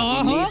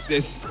 He needs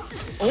this.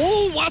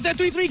 Oh, watch that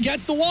 3-3.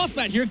 Gets the wall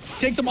spat here.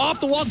 Takes him off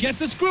the wall. Gets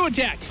the screw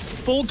attack.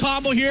 Full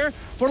combo here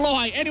for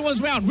LowHigh. Anyone's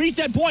round.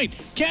 Reset point.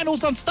 Can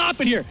Ulsan stop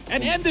it here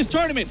and end this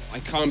tournament? I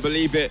can't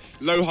believe it.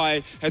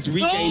 LowHigh has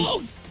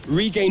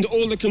regained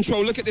all the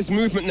control. Look at this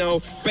movement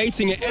now,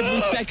 baiting it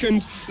every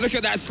second. Look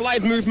at that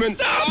slide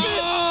movement.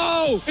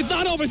 Oh! It's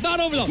not over. It's not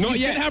over though. Not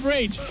He's yet. gonna have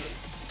rage.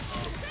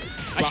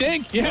 I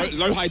think. Yeah.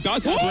 LowHigh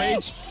does have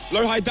rage.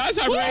 LowHigh does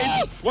have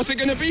rage. What's it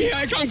gonna be here?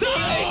 I can't call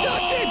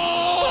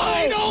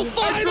it.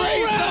 Final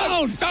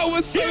round. That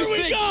was so Here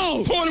we sick.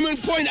 go.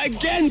 Tournament point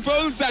again for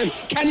Ulsan.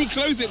 Can he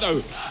close it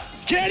though?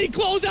 Can he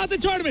close out the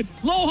tournament?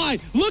 LowHigh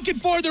looking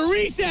for the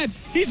reset.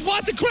 He's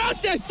wants the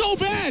crowd dash so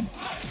bad.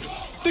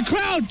 The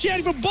crowd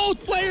chanting for both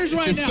players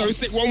right now. So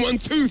sick.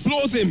 1-1-2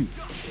 floors him.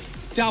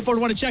 Down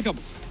forward, want to check him.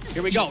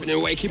 Here we go. Keeping him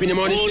away, keeping him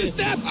on Full his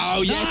step.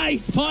 Oh, yes.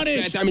 Nice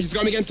punish. Bad damage. He's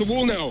going against the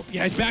wall now.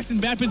 Yeah, he's back in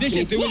bad position.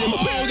 Can he do with him?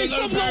 Oh, the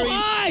low parry.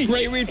 LowHigh.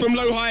 Great read from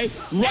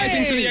LowHigh.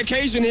 Rising to the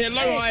occasion here,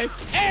 LowHigh.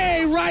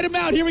 Hey, ride him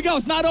out. Here we go.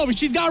 It's not over.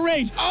 She's got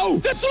range. Oh!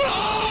 The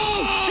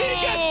throw!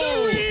 He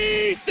gets the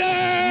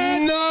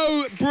reset!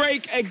 No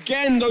break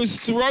again. Those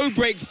throw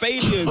break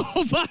failures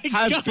Oh my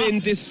have God. been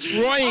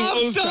destroying I'm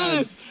Ulsan.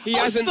 done. He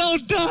I'm hasn't. so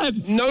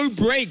done. No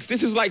breaks.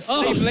 This is like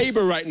slave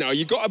labor right now.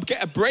 You got to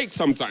get a break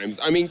sometimes.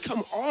 I mean,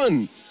 come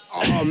on.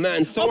 Oh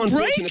man, so A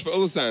break? unfortunate for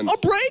Ulsan. A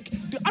break?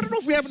 Dude, I don't know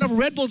if we have enough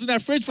Red Bulls in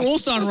that fridge for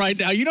Ulsan right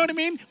now. You know what I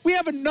mean? We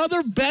have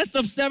another best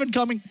of 7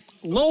 coming.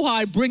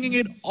 LowHigh bringing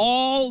it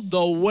all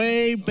the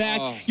way back.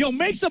 Oh. Yo,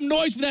 make some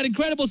noise for that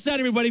incredible set,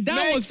 everybody. That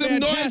Make was some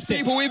fantastic. noise,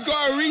 people. We've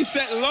got a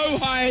reset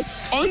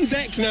LowHigh on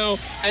deck now.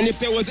 And if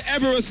there was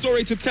ever a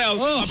story to tell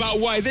about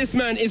why this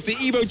man is the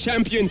EVO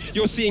champion,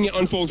 you're seeing it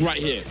unfold right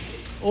here.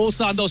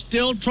 Ulsan, though,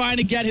 still trying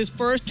to get his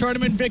first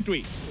tournament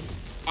victory.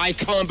 I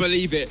can't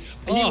believe it.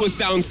 He was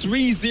down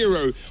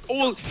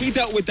 3-0. He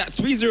dealt with that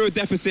 3-0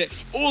 deficit,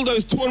 all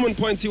those tournament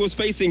points he was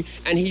facing,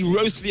 and he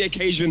rose to the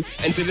occasion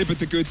and delivered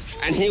the goods.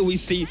 And here we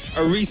see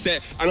a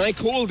reset. And I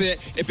called it.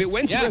 If it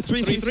went to a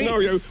 3-3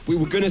 scenario, we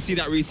were going to see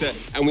that reset,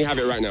 and we have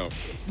it right now.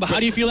 But how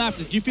do you feel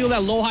after? Do you feel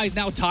that LowHigh is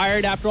now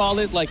tired after all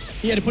this? Like,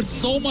 he had to put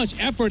so much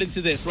effort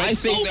into this, right?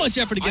 So much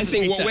effort to get I this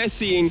think reset. what we're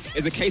seeing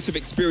is a case of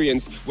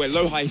experience where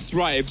LowHigh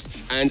thrives,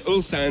 and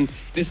Ulsan,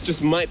 this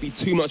just might be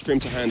too much for him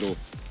to handle.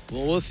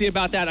 Well, we'll see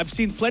about that. I've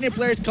seen plenty of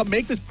players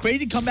make this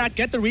crazy comeback,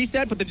 get the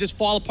reset, but then just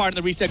fall apart in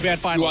the reset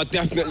grand final. You are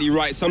definitely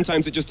right.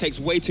 Sometimes it just takes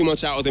way too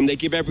much out of them. They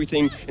give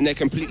everything, and they're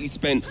completely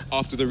spent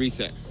after the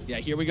reset. Yeah,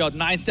 here we go.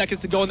 9 seconds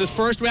to go in this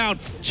first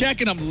round.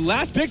 Checking them.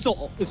 Last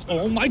pixel.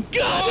 Oh my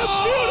God,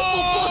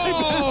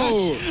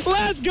 a beautiful flyback.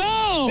 Let's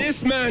go.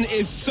 This man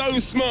is so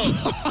smart.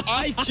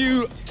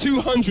 IQ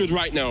 200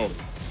 right now.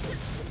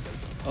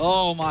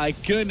 Oh my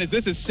goodness,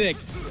 this is sick.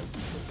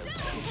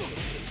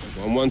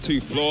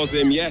 1-1-2 floors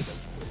him,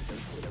 yes.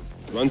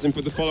 Runs in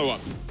for the follow-up.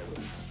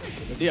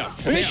 They are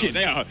fishing.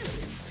 They are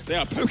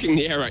poking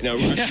the air right now.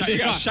 We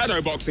got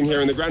shadow boxing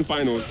here in the grand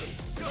finals.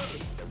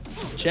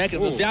 Check it.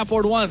 With down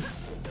forward 1.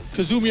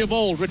 Kazumi of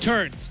old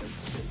returns.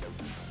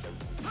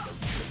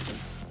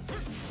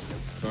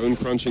 Bone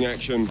crunching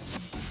action.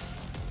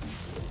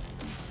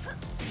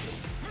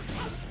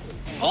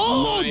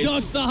 Oh, Nice.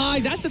 ducks the high.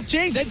 That's the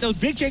change. Those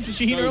big changes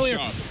we seen So earlier.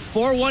 sharp.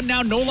 4-1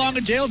 now, no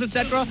longer jails,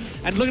 etc.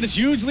 And look at this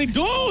huge lead.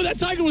 Oh, that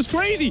Tiger was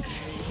crazy.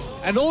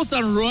 And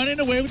Ulsan running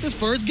away with this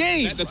first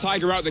game. Let the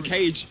tiger out the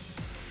cage.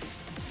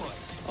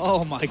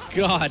 Oh my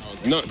God. That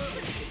was nuts.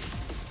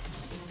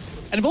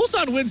 And if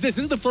Ulsan wins this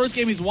is the first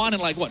game he's won in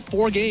like, what,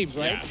 4 games,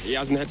 right? Yeah, he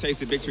hasn't had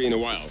tasted victory in a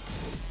while.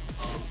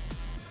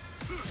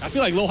 I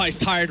feel like LowHigh's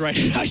tired right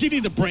now. She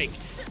needs a break.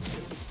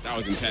 That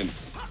was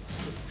intense.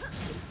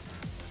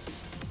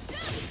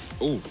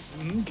 Ooh.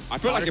 I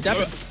feel like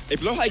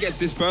if LowHigh gets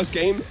this first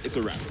game, it's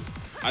a wrap.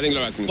 I think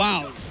LowHigh's going to.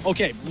 Wow.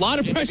 Okay, a lot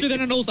of pressure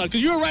then on Ulsan,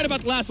 because you were right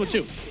about the last one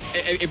too.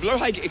 If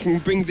LowHigh can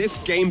bring this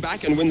game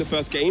back and win the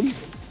first game,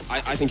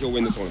 I think he'll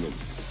win the tournament.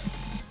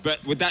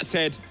 But with that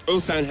said,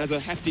 Ulsan has a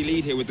hefty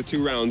lead here with the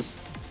 2 rounds.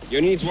 He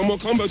only needs one more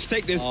combo to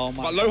take this, Oh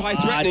my but LowHigh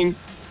God. threatening.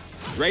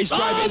 Race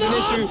drive is an issue,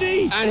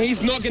 Humpty! and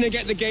he's not going to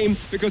get the game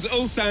because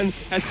Ulsan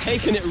has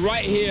taken it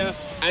right here,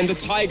 and the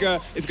Tiger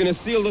is going to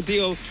seal the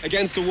deal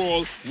against the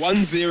wall,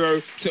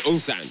 1-0 to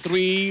Ulsan.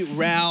 3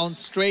 rounds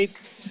straight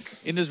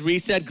in this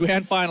reset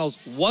grand finals.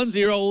 1-0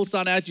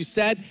 Ulsan, as you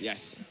said.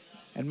 Yes.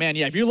 And man,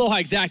 yeah, if you're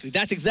LowHigh,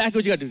 that's exactly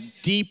what you got to do.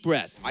 Deep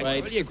breath. I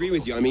right? totally agree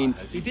with you. I mean,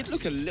 he did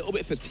look a little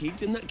bit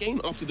fatigued in that game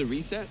after the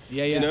reset.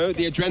 Yeah. You know,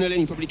 the adrenaline,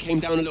 he probably came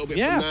down a little bit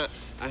Yeah. from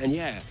that. And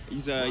yeah,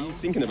 he's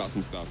thinking about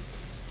some stuff.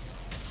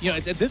 You know,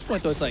 at this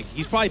point, though, it's like,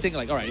 he's probably thinking,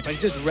 like, all right, if I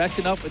just rest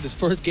enough in this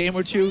first game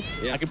or two,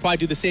 I can probably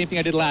do the same thing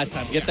I did last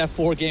time, get that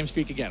 4-game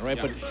streak again,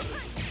 right? But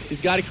he's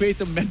got to create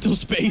some mental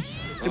space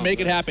to make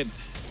it happen.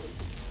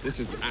 This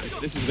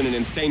has been an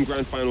insane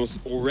grand finals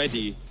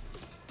already.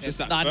 Just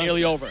that not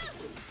nearly over.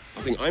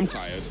 I think I'm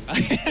tired.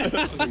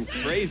 Some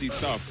crazy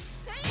stuff.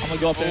 I'm going to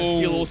go up there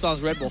and steal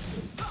Ulsan's Red Bull.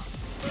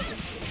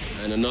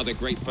 And another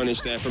great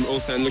punish there from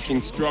Ulsan,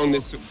 looking strong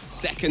this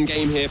second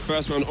game here.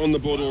 First round on the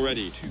board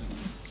already.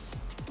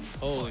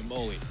 Holy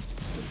moly.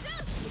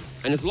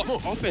 And there's a lot more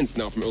offense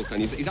now from Ulsan.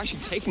 He's actually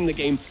taking the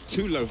game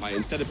to LowHigh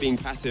instead of being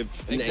passive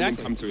and letting him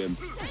come to him.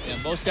 Yeah,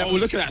 most definitely.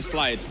 Oh, look at that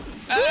slide.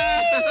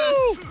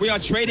 We are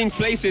trading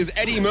places.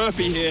 Eddie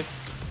Murphy here.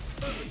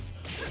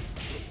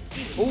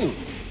 Oh,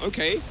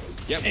 okay.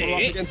 Yep, follow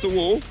up against the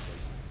wall.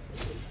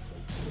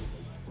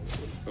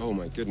 Oh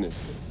my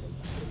goodness.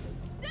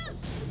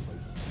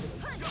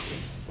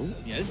 Ooh.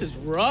 Yeah, this is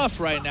rough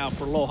right now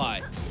for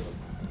LowHigh.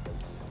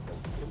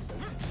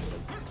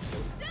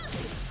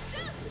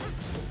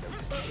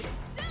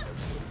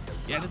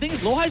 Yeah, the thing is,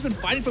 LowHigh's been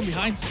fighting from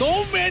behind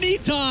so many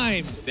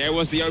times. There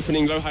was the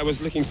opening LowHigh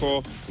was looking for,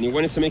 and he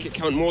wanted to make it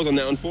count more than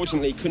that.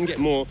 Unfortunately, he couldn't get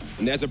more,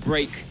 and there's a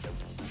break.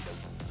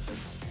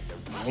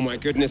 Oh my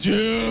goodness.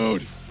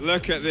 Dude!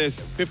 Look at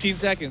this. 15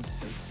 seconds.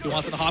 He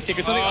wants a hop kick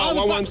or something.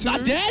 Oh, 1-1-2.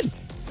 Not dead!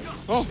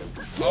 Oh.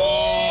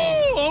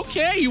 Oh,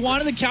 okay. You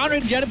wanted the counter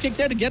and get him kick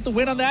there to get the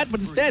win on that,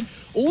 but instead,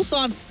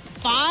 Ulsan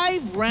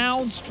 5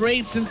 rounds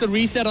straight since the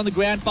reset on the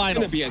grand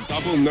final. It's gonna be a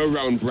double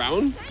no-round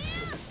Brown.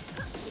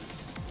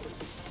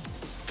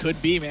 Could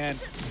be, man.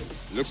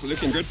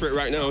 Looking good for it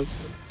right now.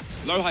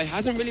 LowHigh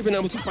hasn't really been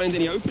able to find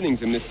any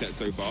openings in this set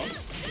so far.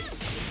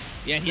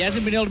 Yeah, he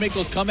hasn't been able to make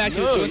those comebacks.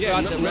 No,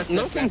 yeah,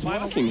 nothing's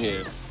working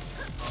here.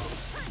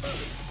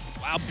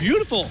 Wow,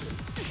 beautiful.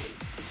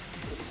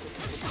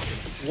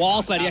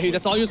 Wall slide, yeah,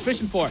 that's all he was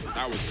fishing for.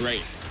 That was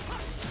great.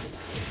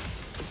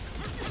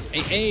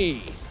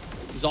 Hey,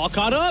 he's all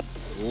caught up.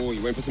 Oh,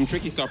 you went for some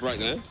tricky stuff right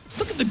there.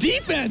 Look at the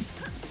defense.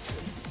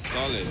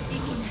 Solid.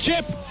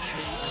 Chip.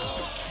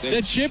 The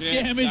chip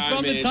damage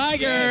from the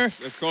Tiger. Yes,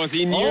 of course,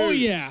 he knew. Oh,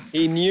 yeah.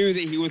 He knew that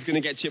he was going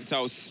to get chipped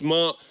out.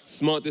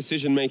 Smart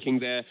decision-making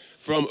there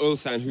from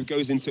Ulsan, who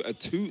goes into a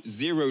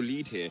 2-0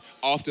 lead here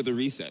after the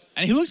reset.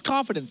 And he looks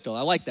confident still.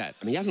 I like that.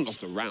 I mean, he hasn't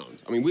lost a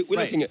round. I mean, we're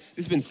looking at,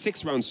 this has been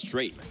 6 rounds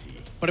straight.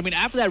 But I mean,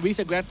 after that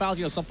reset grand finals,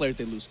 you know, some players,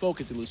 they lose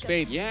focus, they lose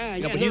faith. Yeah,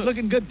 you know, but he's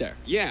looking good there.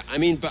 Yeah, I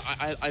mean, but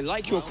I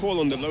like your call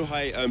on the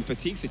LowHigh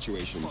fatigue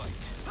situation.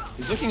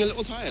 He's looking a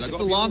little tired. It's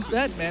a long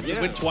set, man. Yeah.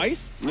 To win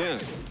twice. Yeah.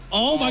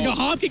 Oh my God,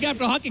 hop kick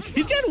after hop kick.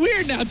 He's getting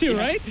weird now too,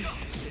 right?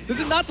 This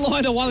is not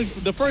LowHigh that won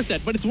the first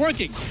set, but it's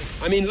working.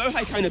 I mean,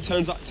 LowHigh kind of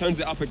turns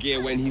it up a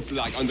gear when he's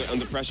like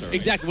under pressure. Right?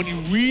 Exactly, when he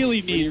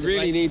really needs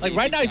it. Like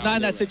right now, he's not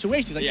in that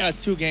situation. He's like, yeah,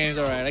 it's 2 games,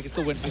 all right, I can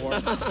still win 4.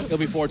 It'll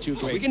be 4-2,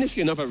 great. We're going to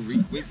see another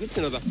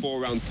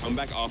 4 rounds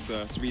comeback after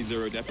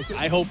 3-0 deficit.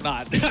 I hope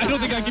not. I don't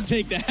think I can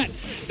take that.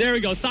 There we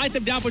go. Side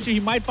step down pusher. He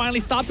might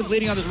finally stop the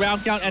bleeding on his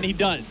round count, and he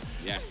does.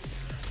 Yes.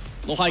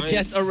 LowHigh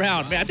gets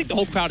around. Man, I think the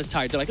whole crowd is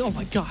tired. They're like, oh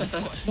my God.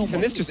 No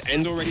Can this just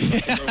end already? So I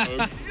can go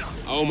home?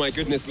 Oh my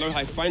goodness,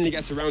 LowHigh finally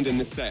gets around in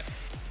this set.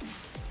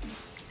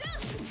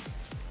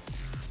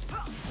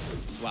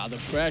 Wow, the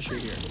pressure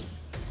here.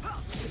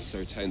 This is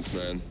so tense,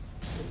 man.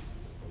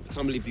 I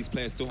can't believe these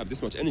players still have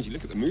this much energy.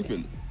 Look at the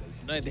movement.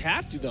 They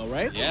have to, though,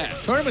 right? Yeah.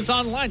 Tournament's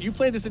on the line. You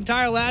played this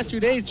entire last 2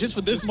 days just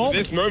for this moment.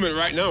 This moment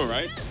right now,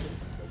 right?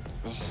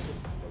 Oh.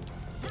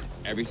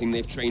 Everything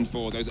they've trained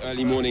for, those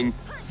early morning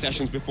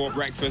sessions before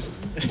breakfast,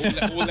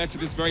 all led to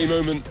this very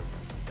moment.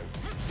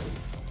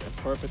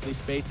 Perfectly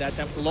spaced that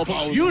time for low.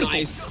 Oh, beautiful.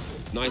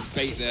 Nice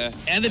bait there.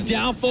 And the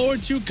down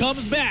forward 2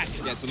 comes back.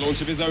 Gets a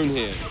launch of his own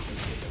here.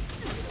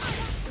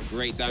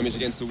 Great damage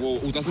against the wall.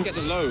 Oh, doesn't get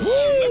the low. Woo!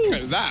 Oh,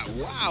 look at that.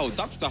 Wow,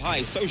 ducks the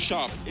high. So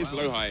sharp is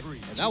LowHigh.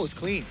 And that was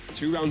clean.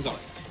 2 rounds up.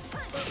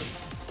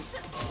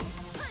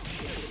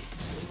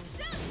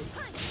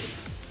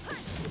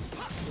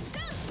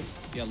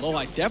 Yeah,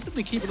 LowHigh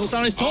definitely keeping Ulsan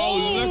on his toes.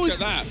 Oh, look at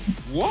that.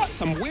 What?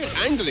 Some weird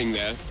angling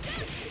there.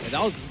 Yeah,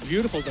 that was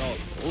beautiful, though.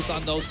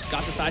 Ulsan, though,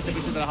 got the side step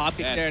into the hop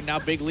kick there, and now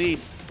big lead.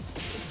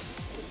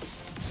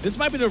 This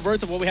might be the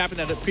reverse of what we happened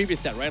in the previous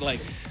set, right?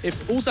 Like, if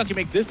Ulsan can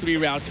make this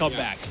 3-round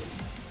comeback,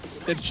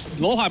 then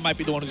LowHigh might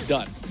be the one who's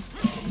done.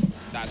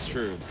 That's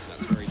true.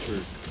 That's very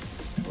true.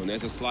 Oh, and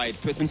there's a slide.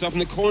 Puts himself in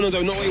the corner,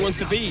 though, not where he wants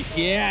to be.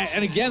 Yeah,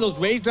 and again, those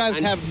rage drives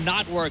have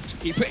not worked.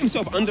 He put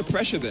himself under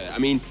pressure there. I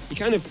mean, he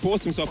kind of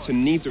forced himself to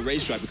need the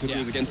rage drive because he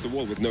was against the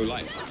wall with no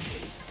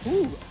life.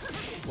 Ooh,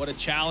 what a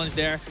challenge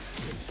there.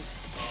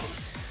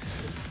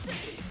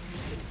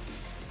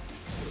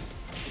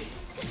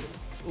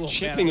 Oh,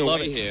 chipping man,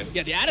 away here.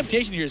 Yeah, the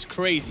adaptation here is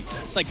crazy.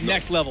 It's like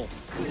next level.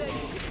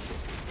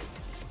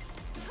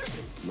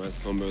 Nice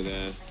combo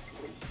there.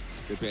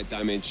 Good bit of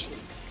damage.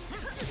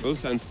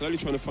 Ulsan slowly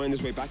trying to find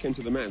his way back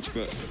into the match,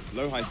 but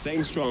LowHigh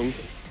staying strong.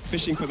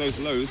 fishing for those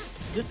lows.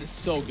 This is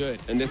so good.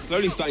 And they're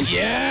slowly starting to...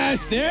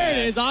 Yes, there it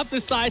is. Off the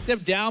side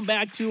step, down,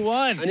 back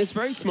 2-1. And it's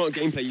very smart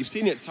gameplay. You've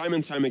seen it time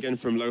and time again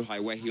from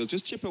LowHigh, where he'll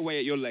just chip away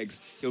at your legs.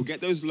 He'll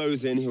get those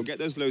lows in,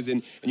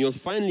 and you'll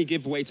finally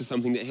give way to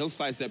something that he'll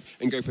sidestep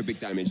and go for big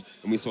damage.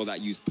 And we saw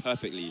that used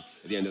perfectly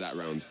at the end of that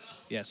round.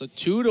 Yeah, so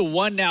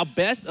 2-1 now,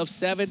 best of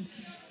 7,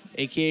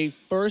 aka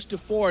first to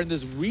 4 in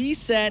this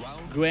reset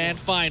grand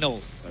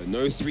finals. So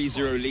no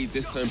 3-0 lead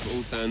this time for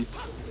Ulsan.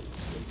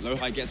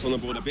 LowHigh gets on the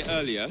board a bit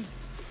earlier.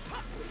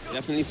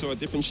 Definitely saw a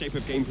different shape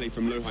of gameplay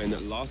from LowHigh in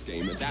that last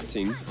game,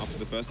 adapting after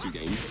the first 2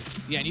 games.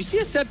 Yeah, and you see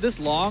a set this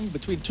long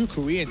between 2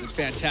 Koreans is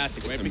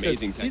fantastic, right? It's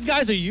amazing. Because these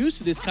guys are used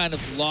to this kind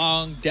of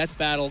long death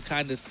battle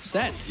kind of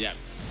set. Yeah.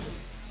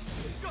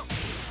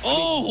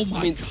 Oh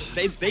my God.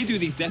 They do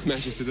these death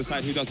matches to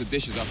decide who does the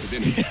dishes after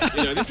dinner.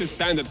 You know, this is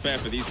standard fare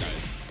for these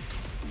guys.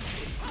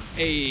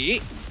 Hey.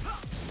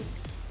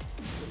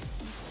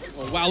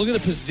 Oh, wow, look at the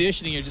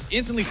positioning here. Just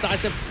instantly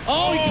sidestep.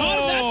 Oh, he caught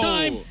him that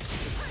time.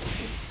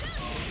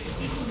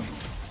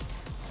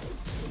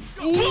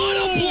 What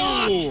a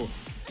block!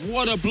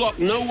 What a block.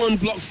 No one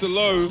blocks the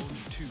low.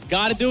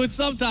 Gotta do it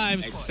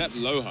sometimes. Except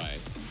LowHigh.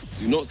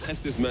 Do not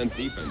test this man's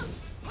defense.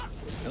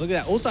 And look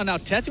at that. Ulsan now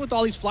testing with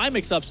all these fly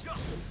mix-ups.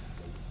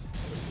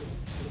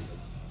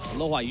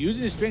 LowHigh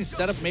using his strings to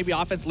set up maybe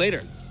offense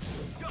later.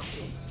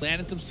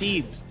 Planting some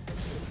seeds.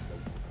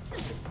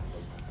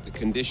 The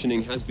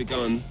conditioning has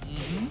begun.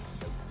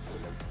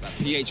 That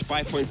pH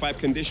 5.5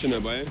 conditioner,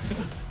 boy.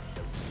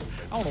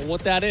 I don't know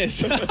what that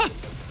is.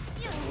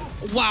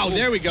 Wow,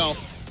 there we go.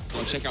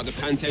 Oh, check out the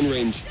Pan 10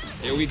 range.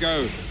 Here we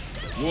go.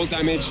 Wall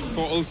damage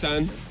for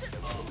Ulsan.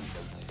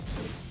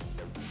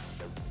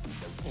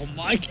 Oh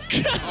my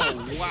God.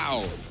 Oh,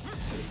 wow.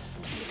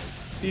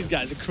 These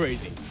guys are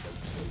crazy.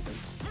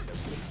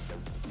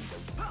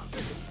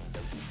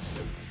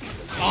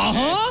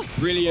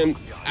 Brilliant.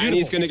 And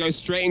he's going to go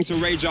straight into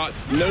Rage Art.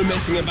 No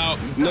messing about,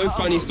 no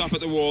funny stuff at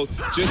the wall.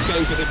 Just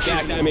going for the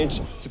big damage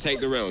to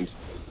take the round.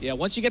 Yeah,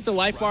 once you get the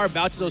life bar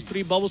about to those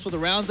 3 bubbles for the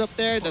rounds up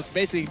there, that's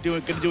basically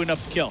going to do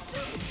enough to kill.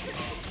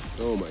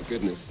 Oh my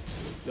goodness.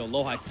 Yo,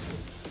 LowHigh,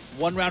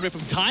 1 round away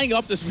from tying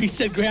up this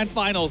reset grand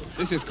finals.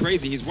 This is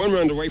crazy. He's 1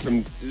 round away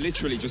from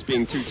literally just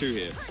being 2-2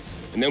 here.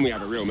 And then we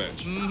have a real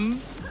match.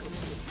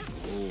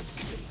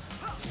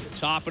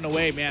 Chopping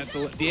away, man.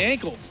 The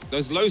ankles.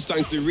 Those lows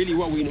starting to do really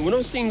well. We're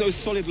not seeing those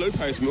solid low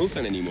pairs from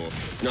Ulsan anymore.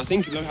 And I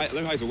think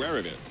LowHigh's aware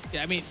of it.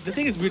 Yeah, I mean, the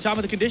thing is, we were talking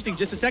about the conditioning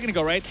just a second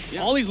ago, right?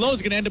 Yeah. All these lows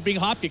are going to end up being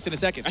hop kicks in a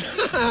second.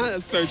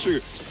 That's so true.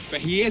 But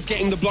he is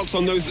getting the blocks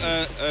on those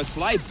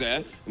slides there.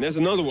 And there's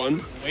another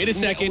one. Wait a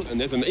second.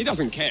 And he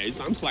doesn't care.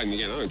 I'm sliding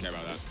again. I don't care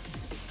about that.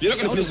 You're not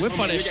going to finish whip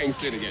punish. You're getting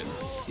slid again.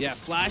 Yeah,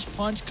 flash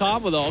punch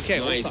combo, though. Okay.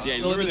 Nice. Yeah,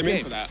 he lured him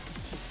in for that.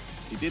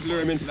 He did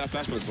lure him into that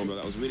flash punch combo.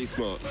 That was really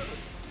smart.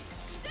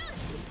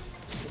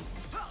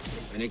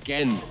 And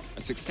again,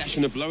 a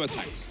succession of low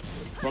attacks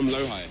from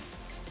LowHigh.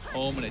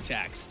 Home and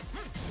attacks.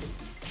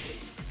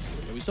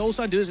 Yeah, we saw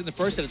Ulsan do this in the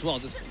first set as well.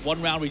 Just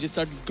 1 round, we just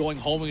started going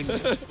home and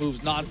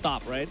moves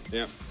non-stop, right?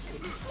 Yeah.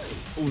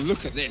 Oh,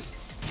 look at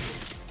this.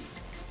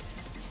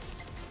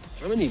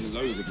 How many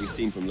lows have we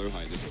seen from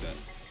LowHigh this set?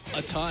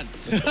 A ton.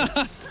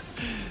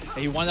 And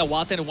he won that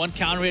wild stand and 1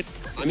 counter hit.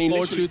 I mean, 4,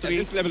 literally, 2, 3. at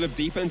this level of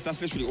defense,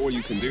 that's literally all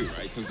you can do,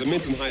 right? Because the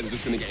mids and highs are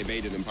just going to get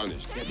evaded and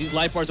punished. Yeah, these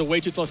life bars are way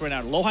too close right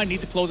now. LowHigh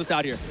needs to close us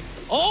out here.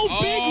 Oh,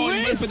 big he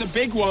wrist! went for the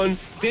big one.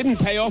 Didn't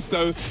pay off,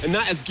 though. And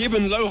that has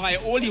given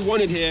LowHigh all he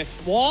wanted here.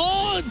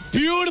 One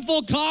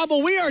beautiful combo.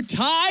 We are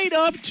tied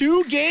up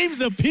 2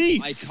 games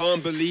apiece. I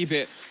can't believe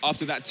it.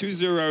 After that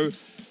 2-0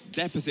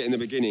 deficit in the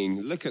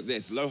beginning, look at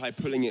this. LowHigh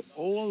pulling it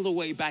all the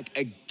way back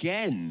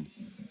again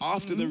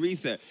after the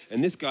reset.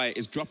 And this guy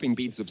is dropping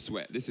beads of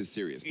sweat. This is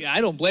serious. Yeah, I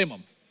don't blame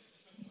him.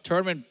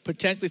 Tournament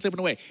potentially slipping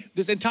away.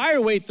 This entire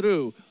way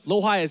through,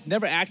 LowHigh has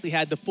never actually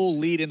had the full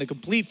lead in the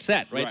complete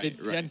set, right?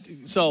 Right.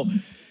 So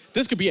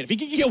this could be it. If he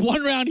can get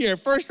 1 round here,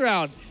 first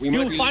round,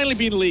 he'll finally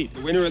be in the lead.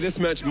 The winner of this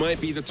match might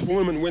be the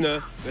tournament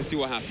winner. Let's see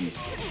what happens.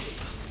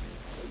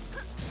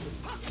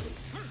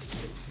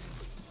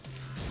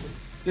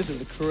 This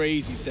is a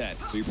crazy set.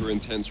 Super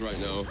intense right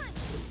now.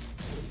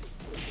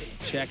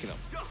 Checking him.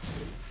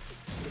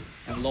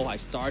 And LowHigh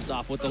starts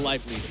off with the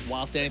life lead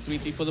while standing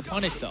 3-3 for the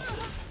punish, though.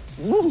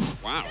 Woo!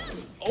 Wow.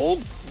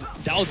 Oh,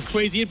 that was a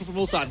crazy input from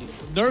Ulsan.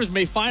 Nerves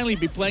may finally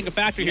be playing a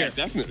factor here. Yeah,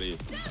 definitely.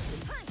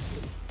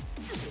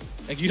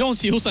 Like, you don't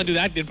see Ulsan do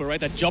that input, right?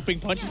 That jumping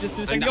punch he just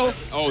did a second ago.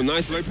 Oh,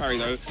 nice low parry,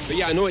 though. But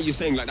yeah, I know what you're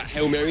saying. Like that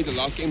Hail Mary, the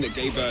last game that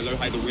gave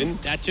LowHigh the win.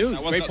 That too.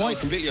 Great point. That was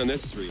completely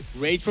unnecessary.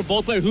 Rage for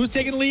both players. Who's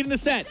taking the lead in the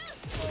set?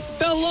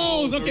 The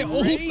lows. Okay,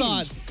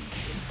 Ulsan.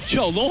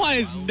 Yo,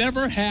 LowHigh has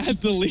never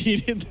had the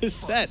lead in this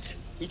set.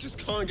 He just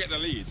can't get the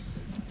lead.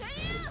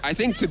 I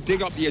think to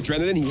dig up the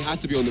adrenaline, he has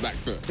to be on the back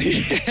foot.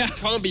 Yeah.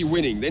 Can't be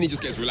winning, then he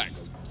just gets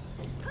relaxed.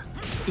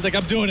 He's like,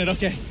 I'm doing it,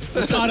 okay.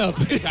 I'm caught up.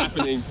 It's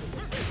happening.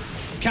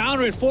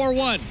 Counter it,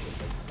 4-1.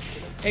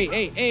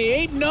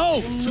 Hey,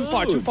 no! Too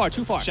far.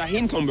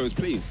 Shaheen combos,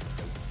 please.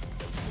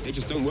 They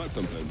just don't work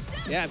sometimes.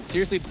 Yeah,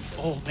 seriously.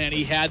 Oh, man,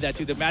 he had that,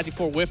 too. The Magic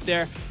 4 whiff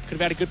there. Could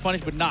have had a good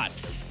punish, but not.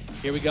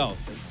 Here we go.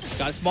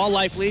 Got a small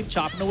life lead,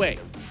 chopping away.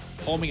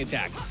 Homing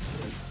attacks.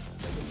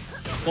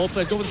 Both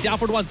players go with the down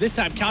forward ones. This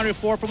time, counter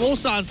 4 from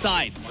Ulsan's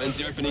side. Finds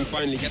the opening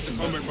finally, gets a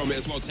combo from it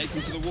as well, takes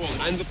him to the wall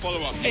and the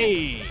follow-up.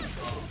 Hey!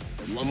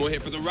 One more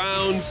hit for the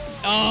round.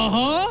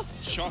 Uh-huh.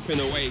 Chopping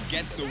away,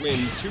 gets the win.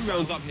 2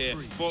 rounds up here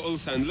for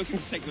Ulsan, looking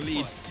to take the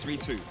lead,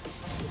 3-2.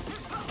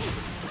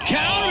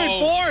 Counter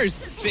force!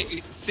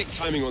 Sick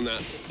timing on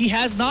that. He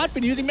has not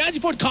been using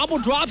Magic Force. Combo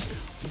drops.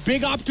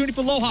 Big opportunity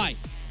for LowHigh.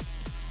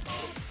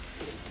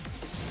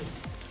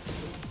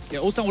 Yeah,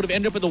 Ulsan would have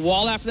ended up at the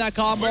wall after that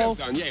combo. Would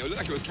have done, yeah. It looked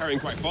like it was carrying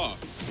quite far.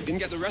 Didn't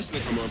get the rest of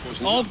the combo,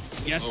 unfortunately. Oh,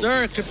 yes,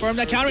 sir. Confirm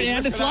that counter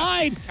and the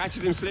slide.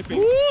 Catches him slipping.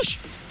 Whoosh!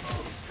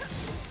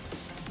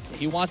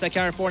 He wants that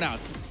counter 4 now.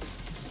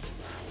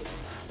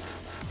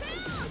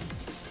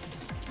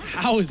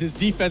 How is his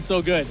defense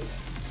so good?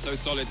 So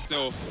solid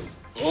still.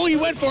 Oh, he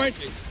went for it.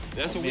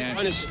 That's a weak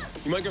punish.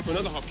 He might go for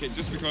another hop kick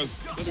just because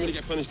he doesn't really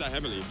get punished that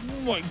heavily.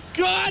 Oh my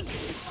God!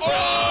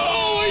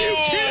 Oh, are you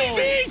kidding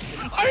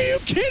me? Are you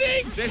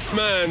kidding? This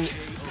man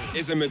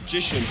is a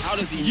magician. How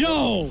does he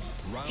know?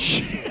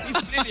 He's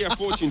clearly a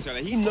fortune teller.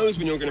 He knows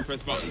when you're going to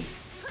press buttons.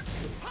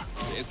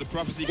 Is the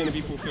prophecy going to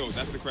be fulfilled?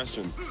 That's the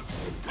question.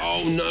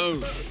 Oh no!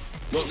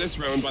 Not this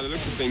round by the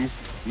looks of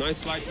things. Nice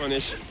slide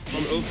punish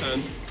from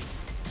Ulsan.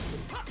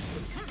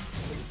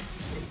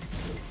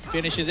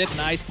 Finishes it.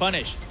 Nice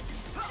punish.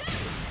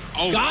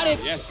 Oh, got it.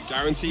 Yes,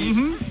 guaranteed.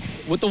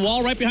 With the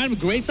wall right behind him.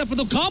 Great stuff. But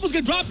the combo's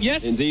going to drop.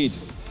 Yes. Indeed.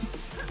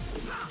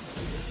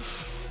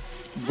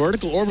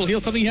 Vertical orbital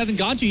heal, something he hasn't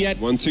gone to yet.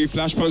 1-2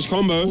 flash punch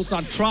combo.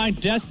 Ulsan trying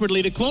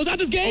desperately to close out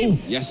this game.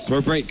 Oh, yes,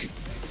 throw break.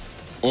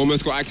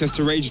 Almost got access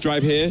to rage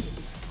drive here.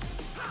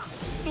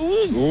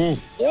 Ooh.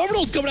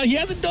 Orbital's coming out. He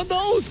hasn't done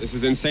those. This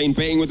is insane.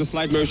 Baiting with the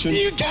slide motion.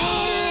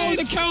 Oh,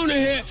 the counter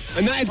hit.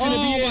 And that is going to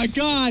be it. Oh, my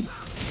God.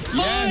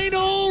 Yes.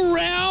 Final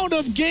round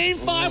of Game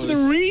 5 of the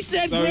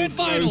Reset Grand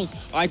Finals.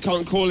 I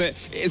can't call it.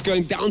 It is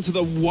going down to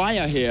the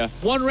wire here.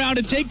 1 round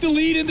to take the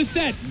lead in the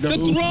set. No the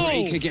throw.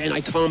 break again. I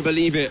can't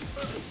believe it.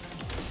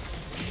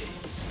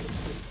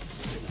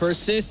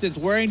 Persistence,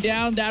 wearing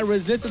down that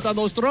resistance on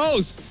those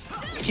throws.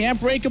 Can't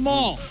break them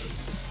all.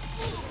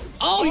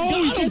 Oh,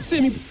 he gets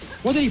him.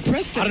 What did he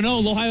press that? I don't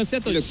know. LowHigh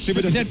set the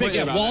super disappointed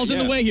about wall's that,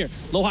 in the way here.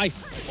 LowHigh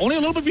only a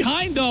little bit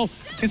behind though.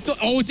 Can still,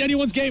 it's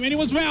anyone's game,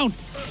 anyone's round.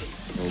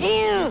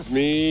 It's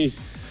me.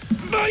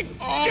 My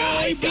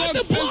God, he got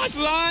the block.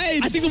 Slide.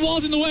 I think the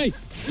wall's in the way.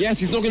 Yes,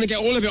 he's not going to get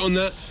all of it on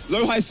that.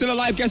 LowHigh still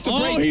alive, gets the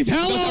break. He's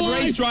hella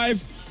alive. Rage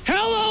drive.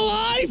 Hella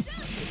alive.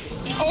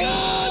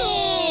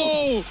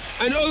 Oh!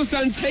 And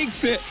Ulsan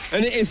takes it,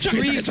 and it is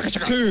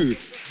 3-2.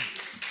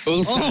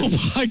 Ulsan.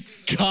 Oh my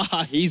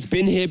God. He's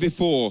been here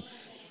before.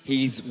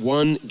 He's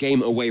 1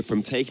 game away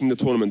from taking the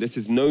tournament. This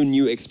is no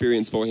new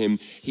experience for him.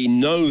 He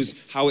knows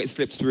how it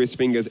slipped through his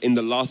fingers in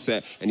the last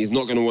set, and he's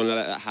not going to want to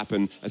let that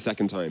happen a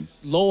second time.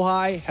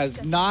 LowHigh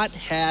has not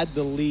had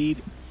the lead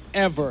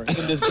ever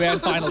in this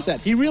grand final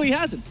set. He really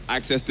hasn't.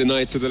 Access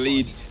denied to the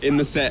lead in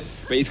the set,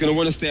 but he's going to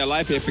want to stay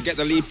alive here. Forget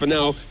the lead for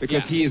now,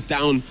 because he is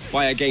down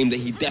by a game that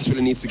he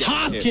desperately needs to get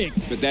hop here. kick.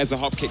 But there's a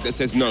hop kick that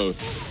says no.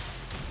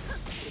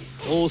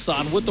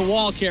 Ulsan with the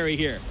wall carry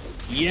here.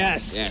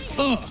 Yes. Yes.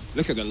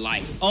 Look at the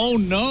life. Oh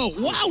no.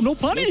 Wow, no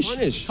punish. No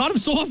punish. Caught him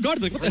so off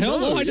guard. Like, what the hell?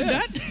 LowHigh did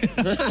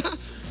that?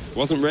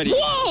 Wasn't ready.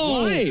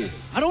 Whoa! Why?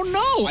 I don't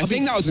know. I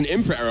think that was an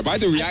input error by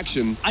the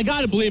reaction. I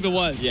gotta believe it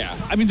was. Yeah.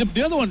 I mean,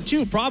 the other one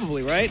too,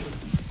 probably, right?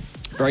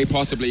 Very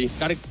possibly.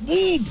 Got it.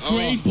 Ooh,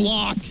 great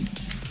block.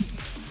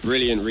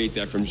 Brilliant read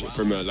there from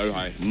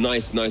LowHigh.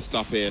 Nice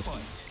stuff here.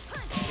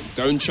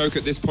 Don't choke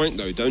at this point,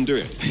 though. Don't do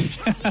it.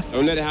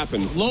 Don't let it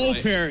happen. Low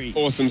parry.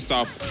 Awesome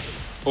stuff.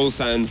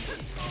 Ulsan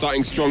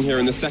starting strong here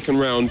in the second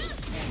round.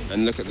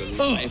 And look at the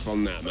life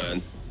on that,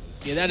 man.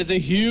 Yeah, that is a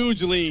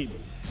huge lead.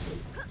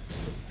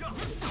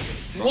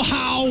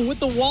 Wow, with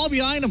the wall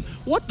behind him.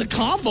 What the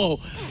combo?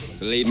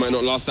 The lead might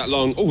not last that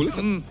long. Oh, look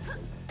at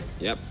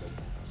Yep.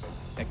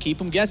 Yeah,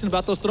 keep him guessing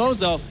about those throws,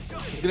 though.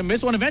 He's going to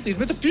miss one eventually. He's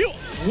missed a few.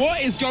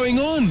 What is going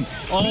on?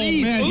 Oh,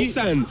 Please, man.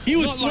 Ulsan. He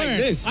was not swearing. like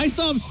this. I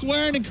saw him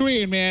swearing in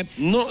Korean, man.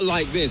 Not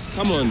like this.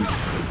 Come on.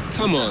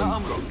 Come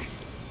on.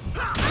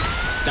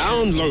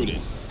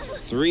 Downloaded.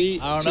 3,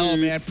 I don't know,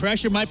 man.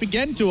 Pressure might be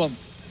getting to him.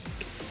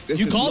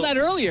 You called that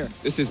earlier.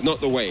 This is not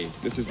the way.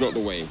 This is not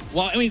the way.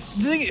 Well, I mean,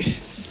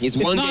 He's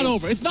it's one not game.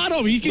 over. It's not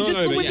over. He can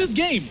just win this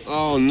game.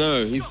 Oh,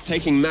 no. He's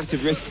taking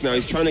massive risks now.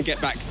 He's trying to get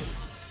back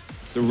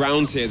the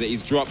rounds here that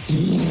he's dropped.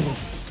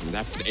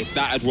 If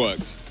that had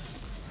worked.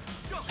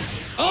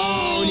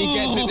 Oh, and he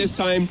gets it this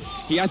time.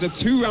 He has a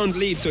 2-round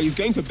lead, so he's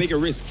going for bigger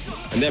risks,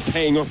 and they're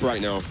paying off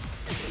right now.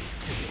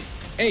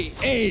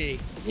 Hey.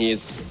 He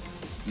is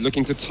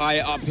looking to tie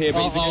it up here,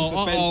 but he's against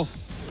the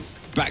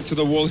fence. Back to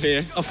the wall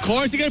here. Of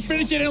course, they're going to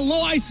finish it, and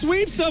LowHigh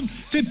sweeps him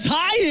to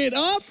tie it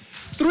up.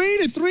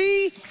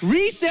 3-3,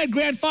 reset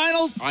grand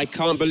finals. I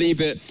can't believe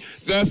it.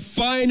 The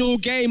final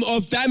game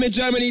of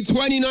DamagermanY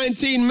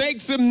 2019. Make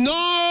some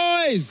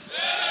noise!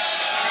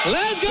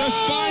 Let's go!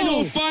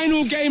 The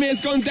final game.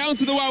 It's gone down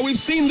to the wire. We've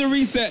seen the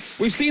reset.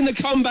 We've seen the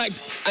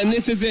comebacks. And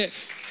this is it.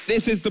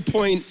 This is the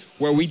point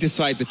where we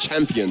decide the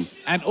champion.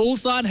 And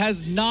Ulsan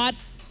has not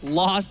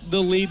lost the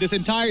lead this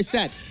entire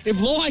set. If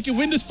LowHigh can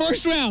win this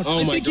first round,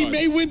 I think he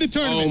may win the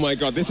tournament. Oh my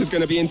God, this is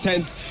going to be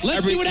intense.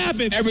 Let's see what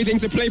happens. Everything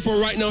to play for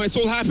right now. It's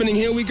all happening.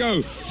 Here we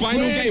go.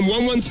 Final game,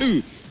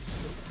 1-1-2.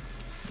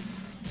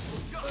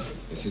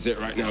 This is it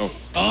right now.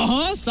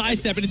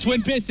 Sidestep into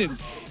twin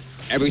pistons.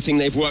 Everything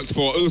they've worked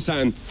for.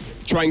 Ulsan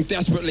trying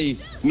desperately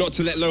not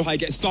to let LowHigh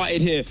get started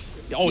here.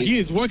 Oh, he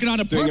is working on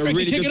a perfect. Doing a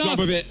really good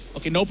job of it.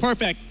 Okay, no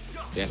perfect.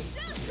 Yes.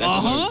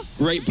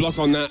 Great block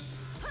on that.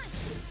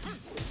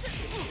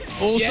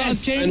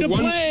 Ulsan came to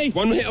play.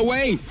 One hit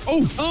away.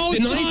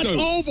 Denied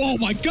though. Oh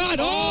my God.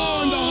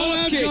 And the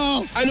hard kick.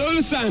 And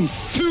Ulsan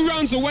 2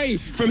 rounds away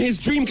from his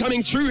dream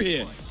coming true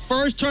here.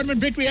 First tournament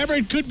victory ever.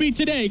 It could be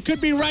today. It could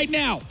be right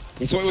now.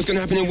 He thought it was going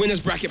to happen in winner's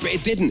bracket, but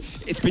it didn't.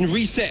 It's been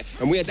reset,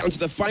 and we are down to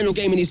the final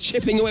game, and he's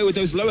chipping away with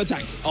those low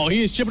attacks. Oh,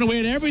 he is chipping away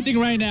at everything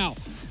right now.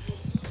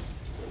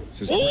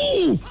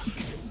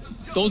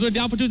 Those are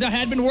down for 2s that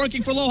had been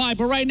working for LowHigh,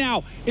 but right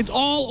now, it's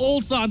all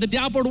Ulsan. The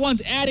down forward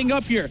 1s adding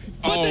up here.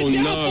 But the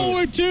down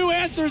forward 2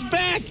 answers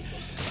back.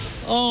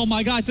 Oh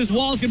my God, this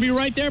wall is going to be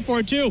right there for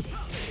it too.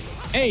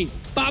 Hey,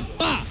 ba.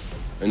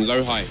 And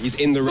LowHigh, he's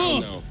in the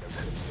round now.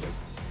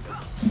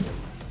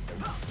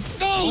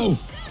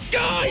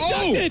 God, he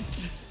does it!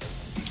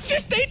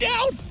 Just stay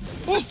down!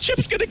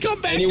 Chip's gonna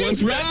come back.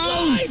 Anyone's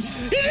round! He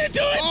didn't do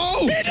it!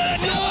 He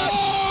didn't do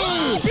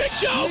it! Big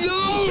choke!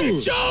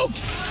 Big choke!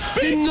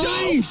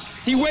 Denied!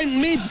 He went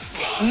mid.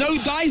 No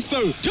dice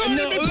though.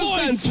 Tournament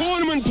point!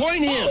 Tournament point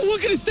here.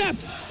 Look at his step!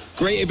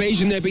 Great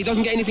evasion there, but he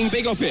doesn't get anything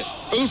big off it.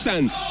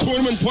 Ulsan,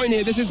 tournament point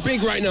here. This is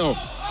big right now.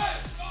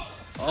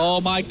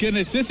 Oh my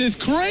goodness, this is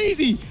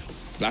crazy!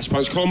 Flash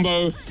punch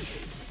combo.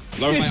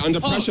 LowHigh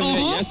under pressure here,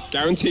 yes,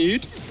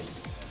 guaranteed.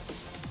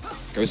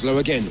 Goes low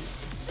again.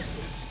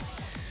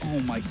 Oh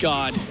my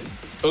God.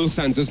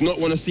 Ulsan does not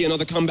want to see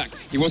another comeback.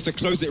 He wants to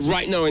close it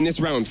right now in this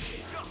round.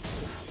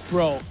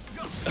 Bro.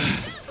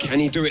 Can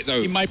he do it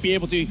though? He might be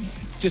able to.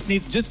 Just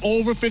needs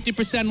over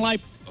 50%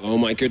 life. Oh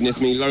my goodness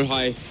me,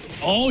 LowHigh.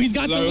 Oh, he's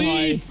got the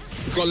lead.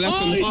 He's got less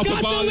than half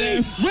a bar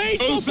left.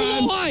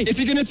 Ulsan, is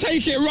he going to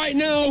take it right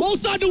now?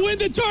 Ulsan to win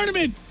the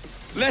tournament.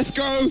 Let's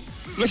go.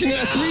 Looking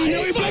at a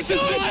 3-0. He breaks his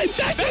leg.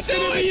 That's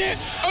going to be it.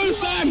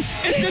 Ulsan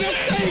is going to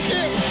take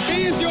it.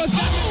 He is your 2019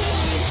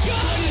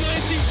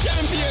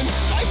 champion.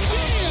 I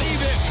can't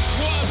believe it.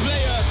 What a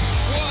player.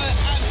 What an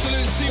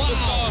absolute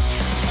superstar.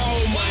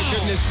 Oh my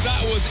goodness.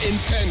 That was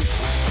intense.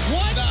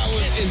 That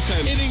was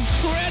intense. An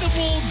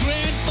incredible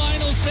grand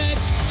final set.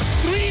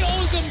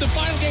 3-0 them the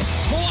final game.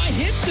 I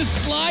hit the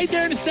slide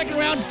there in the second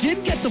round.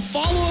 Didn't get the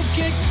follow-up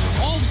kick.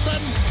 All of a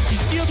sudden, he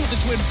steals with the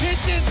twin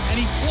pistons, and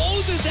he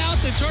closes out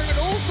the tournament.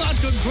 Ulsan,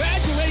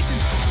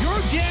 congratulations.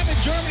 You're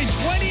DamagermanY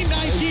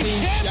 2019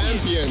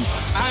 champion.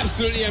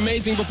 Absolutely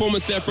amazing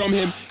performance there from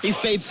him. He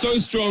stayed so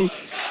strong,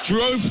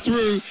 drove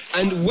through,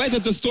 and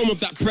weathered the storm of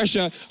that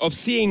pressure of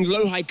seeing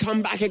LowHigh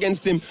come back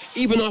against him.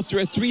 Even after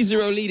a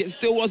 3-0 lead, it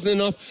still wasn't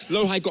enough.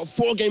 LowHigh got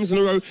 4 games in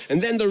a row,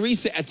 and then the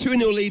reset, a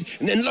 2-0 lead,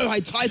 and then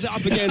LowHigh ties it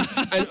up again,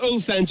 and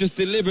Ulsan just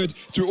delivered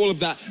through all of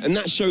that, and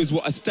that shows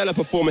what a stellar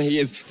performer he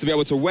is to be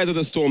able to weather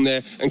the storm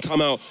there and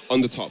come out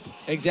on the top.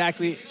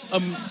 Exactly.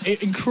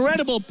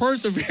 Incredible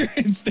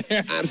perseverance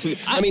there.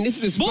 Absolutely. I mean, this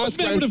is his first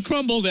grand... would have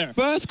crumbled there.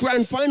 First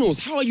grand finals.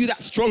 How are you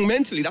that strong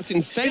mentally? That's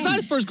insane. It's not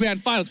his first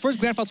grand finals. First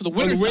grand finals for the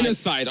winner's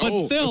side.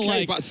 But still,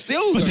 okay, but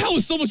that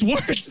was so much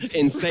worse.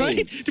 Insane.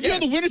 Right? To be on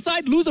the winner's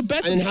side, lose a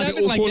best of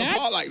 7 like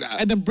that,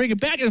 and then bring it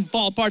back and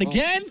fall apart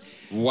again.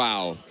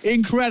 Wow.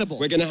 Incredible.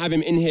 We're going to have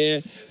him in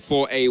here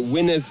for a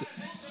winner's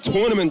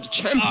tournament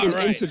champion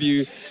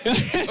interview. How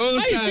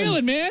you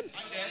feeling, man?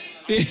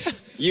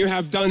 You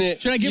have done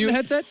it. Should I give him the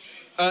headset?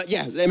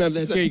 Yeah, let him have the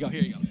headset. Here you go,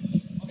 here you go.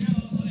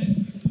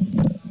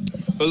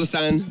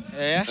 Ulsan,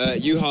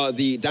 you are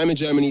the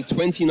DamagermanY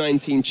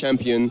 2019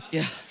 champion.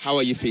 Yeah. How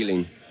are you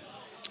feeling?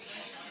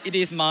 It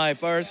is my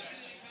first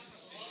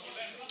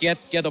get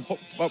the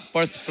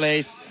first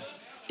place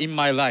in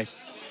my life.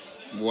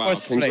 Wow,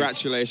 first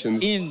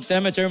congratulations. In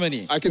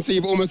DamagermanY. I can see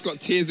you've almost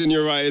got tears in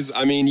your eyes.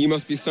 I mean, you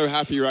must be so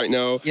happy right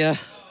now. Yeah.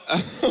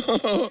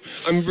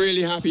 I'm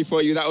really happy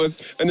for you. That was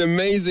an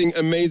amazing,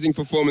 amazing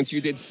performance. You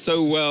did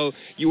so well.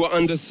 You were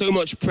under so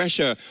much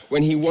pressure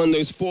when he won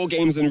those 4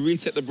 games and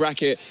reset the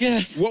bracket.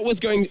 Yes. What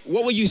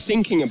were you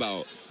thinking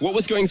about? What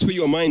was going through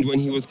your mind when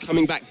he was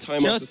coming back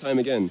time after time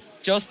again?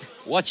 Just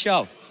watch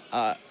out.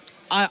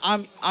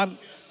 I'm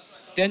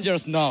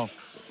dangerous now.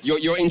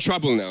 You're in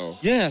trouble now?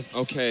 Yes.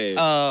 Okay.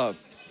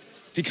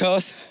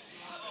 Because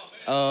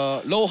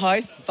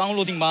LowHigh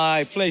downloading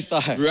my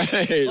playstyle.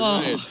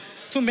 Right.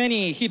 Too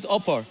many hit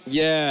upper.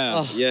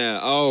 Yeah, yeah.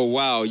 Oh,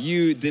 wow.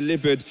 You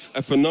delivered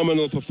a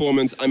phenomenal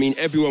performance. I mean,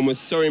 everyone was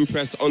so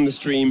impressed on the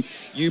stream.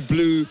 You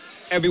blew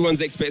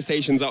everyone's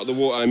expectations out of the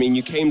water. I mean,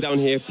 you came down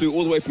here, flew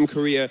all the way from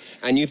Korea,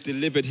 and you've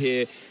delivered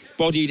here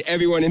bodied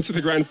everyone into the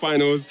grand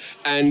finals,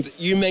 and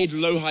you made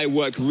LowHigh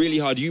work really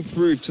hard. You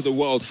proved to the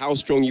world how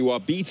strong you are,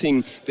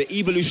 beating the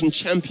Evolution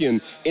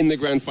champion in the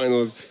grand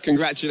finals.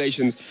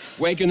 Congratulations.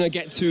 We're going to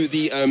get to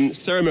the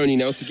ceremony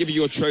now to give you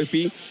your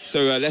trophy,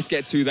 so let's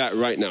get to that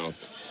right now.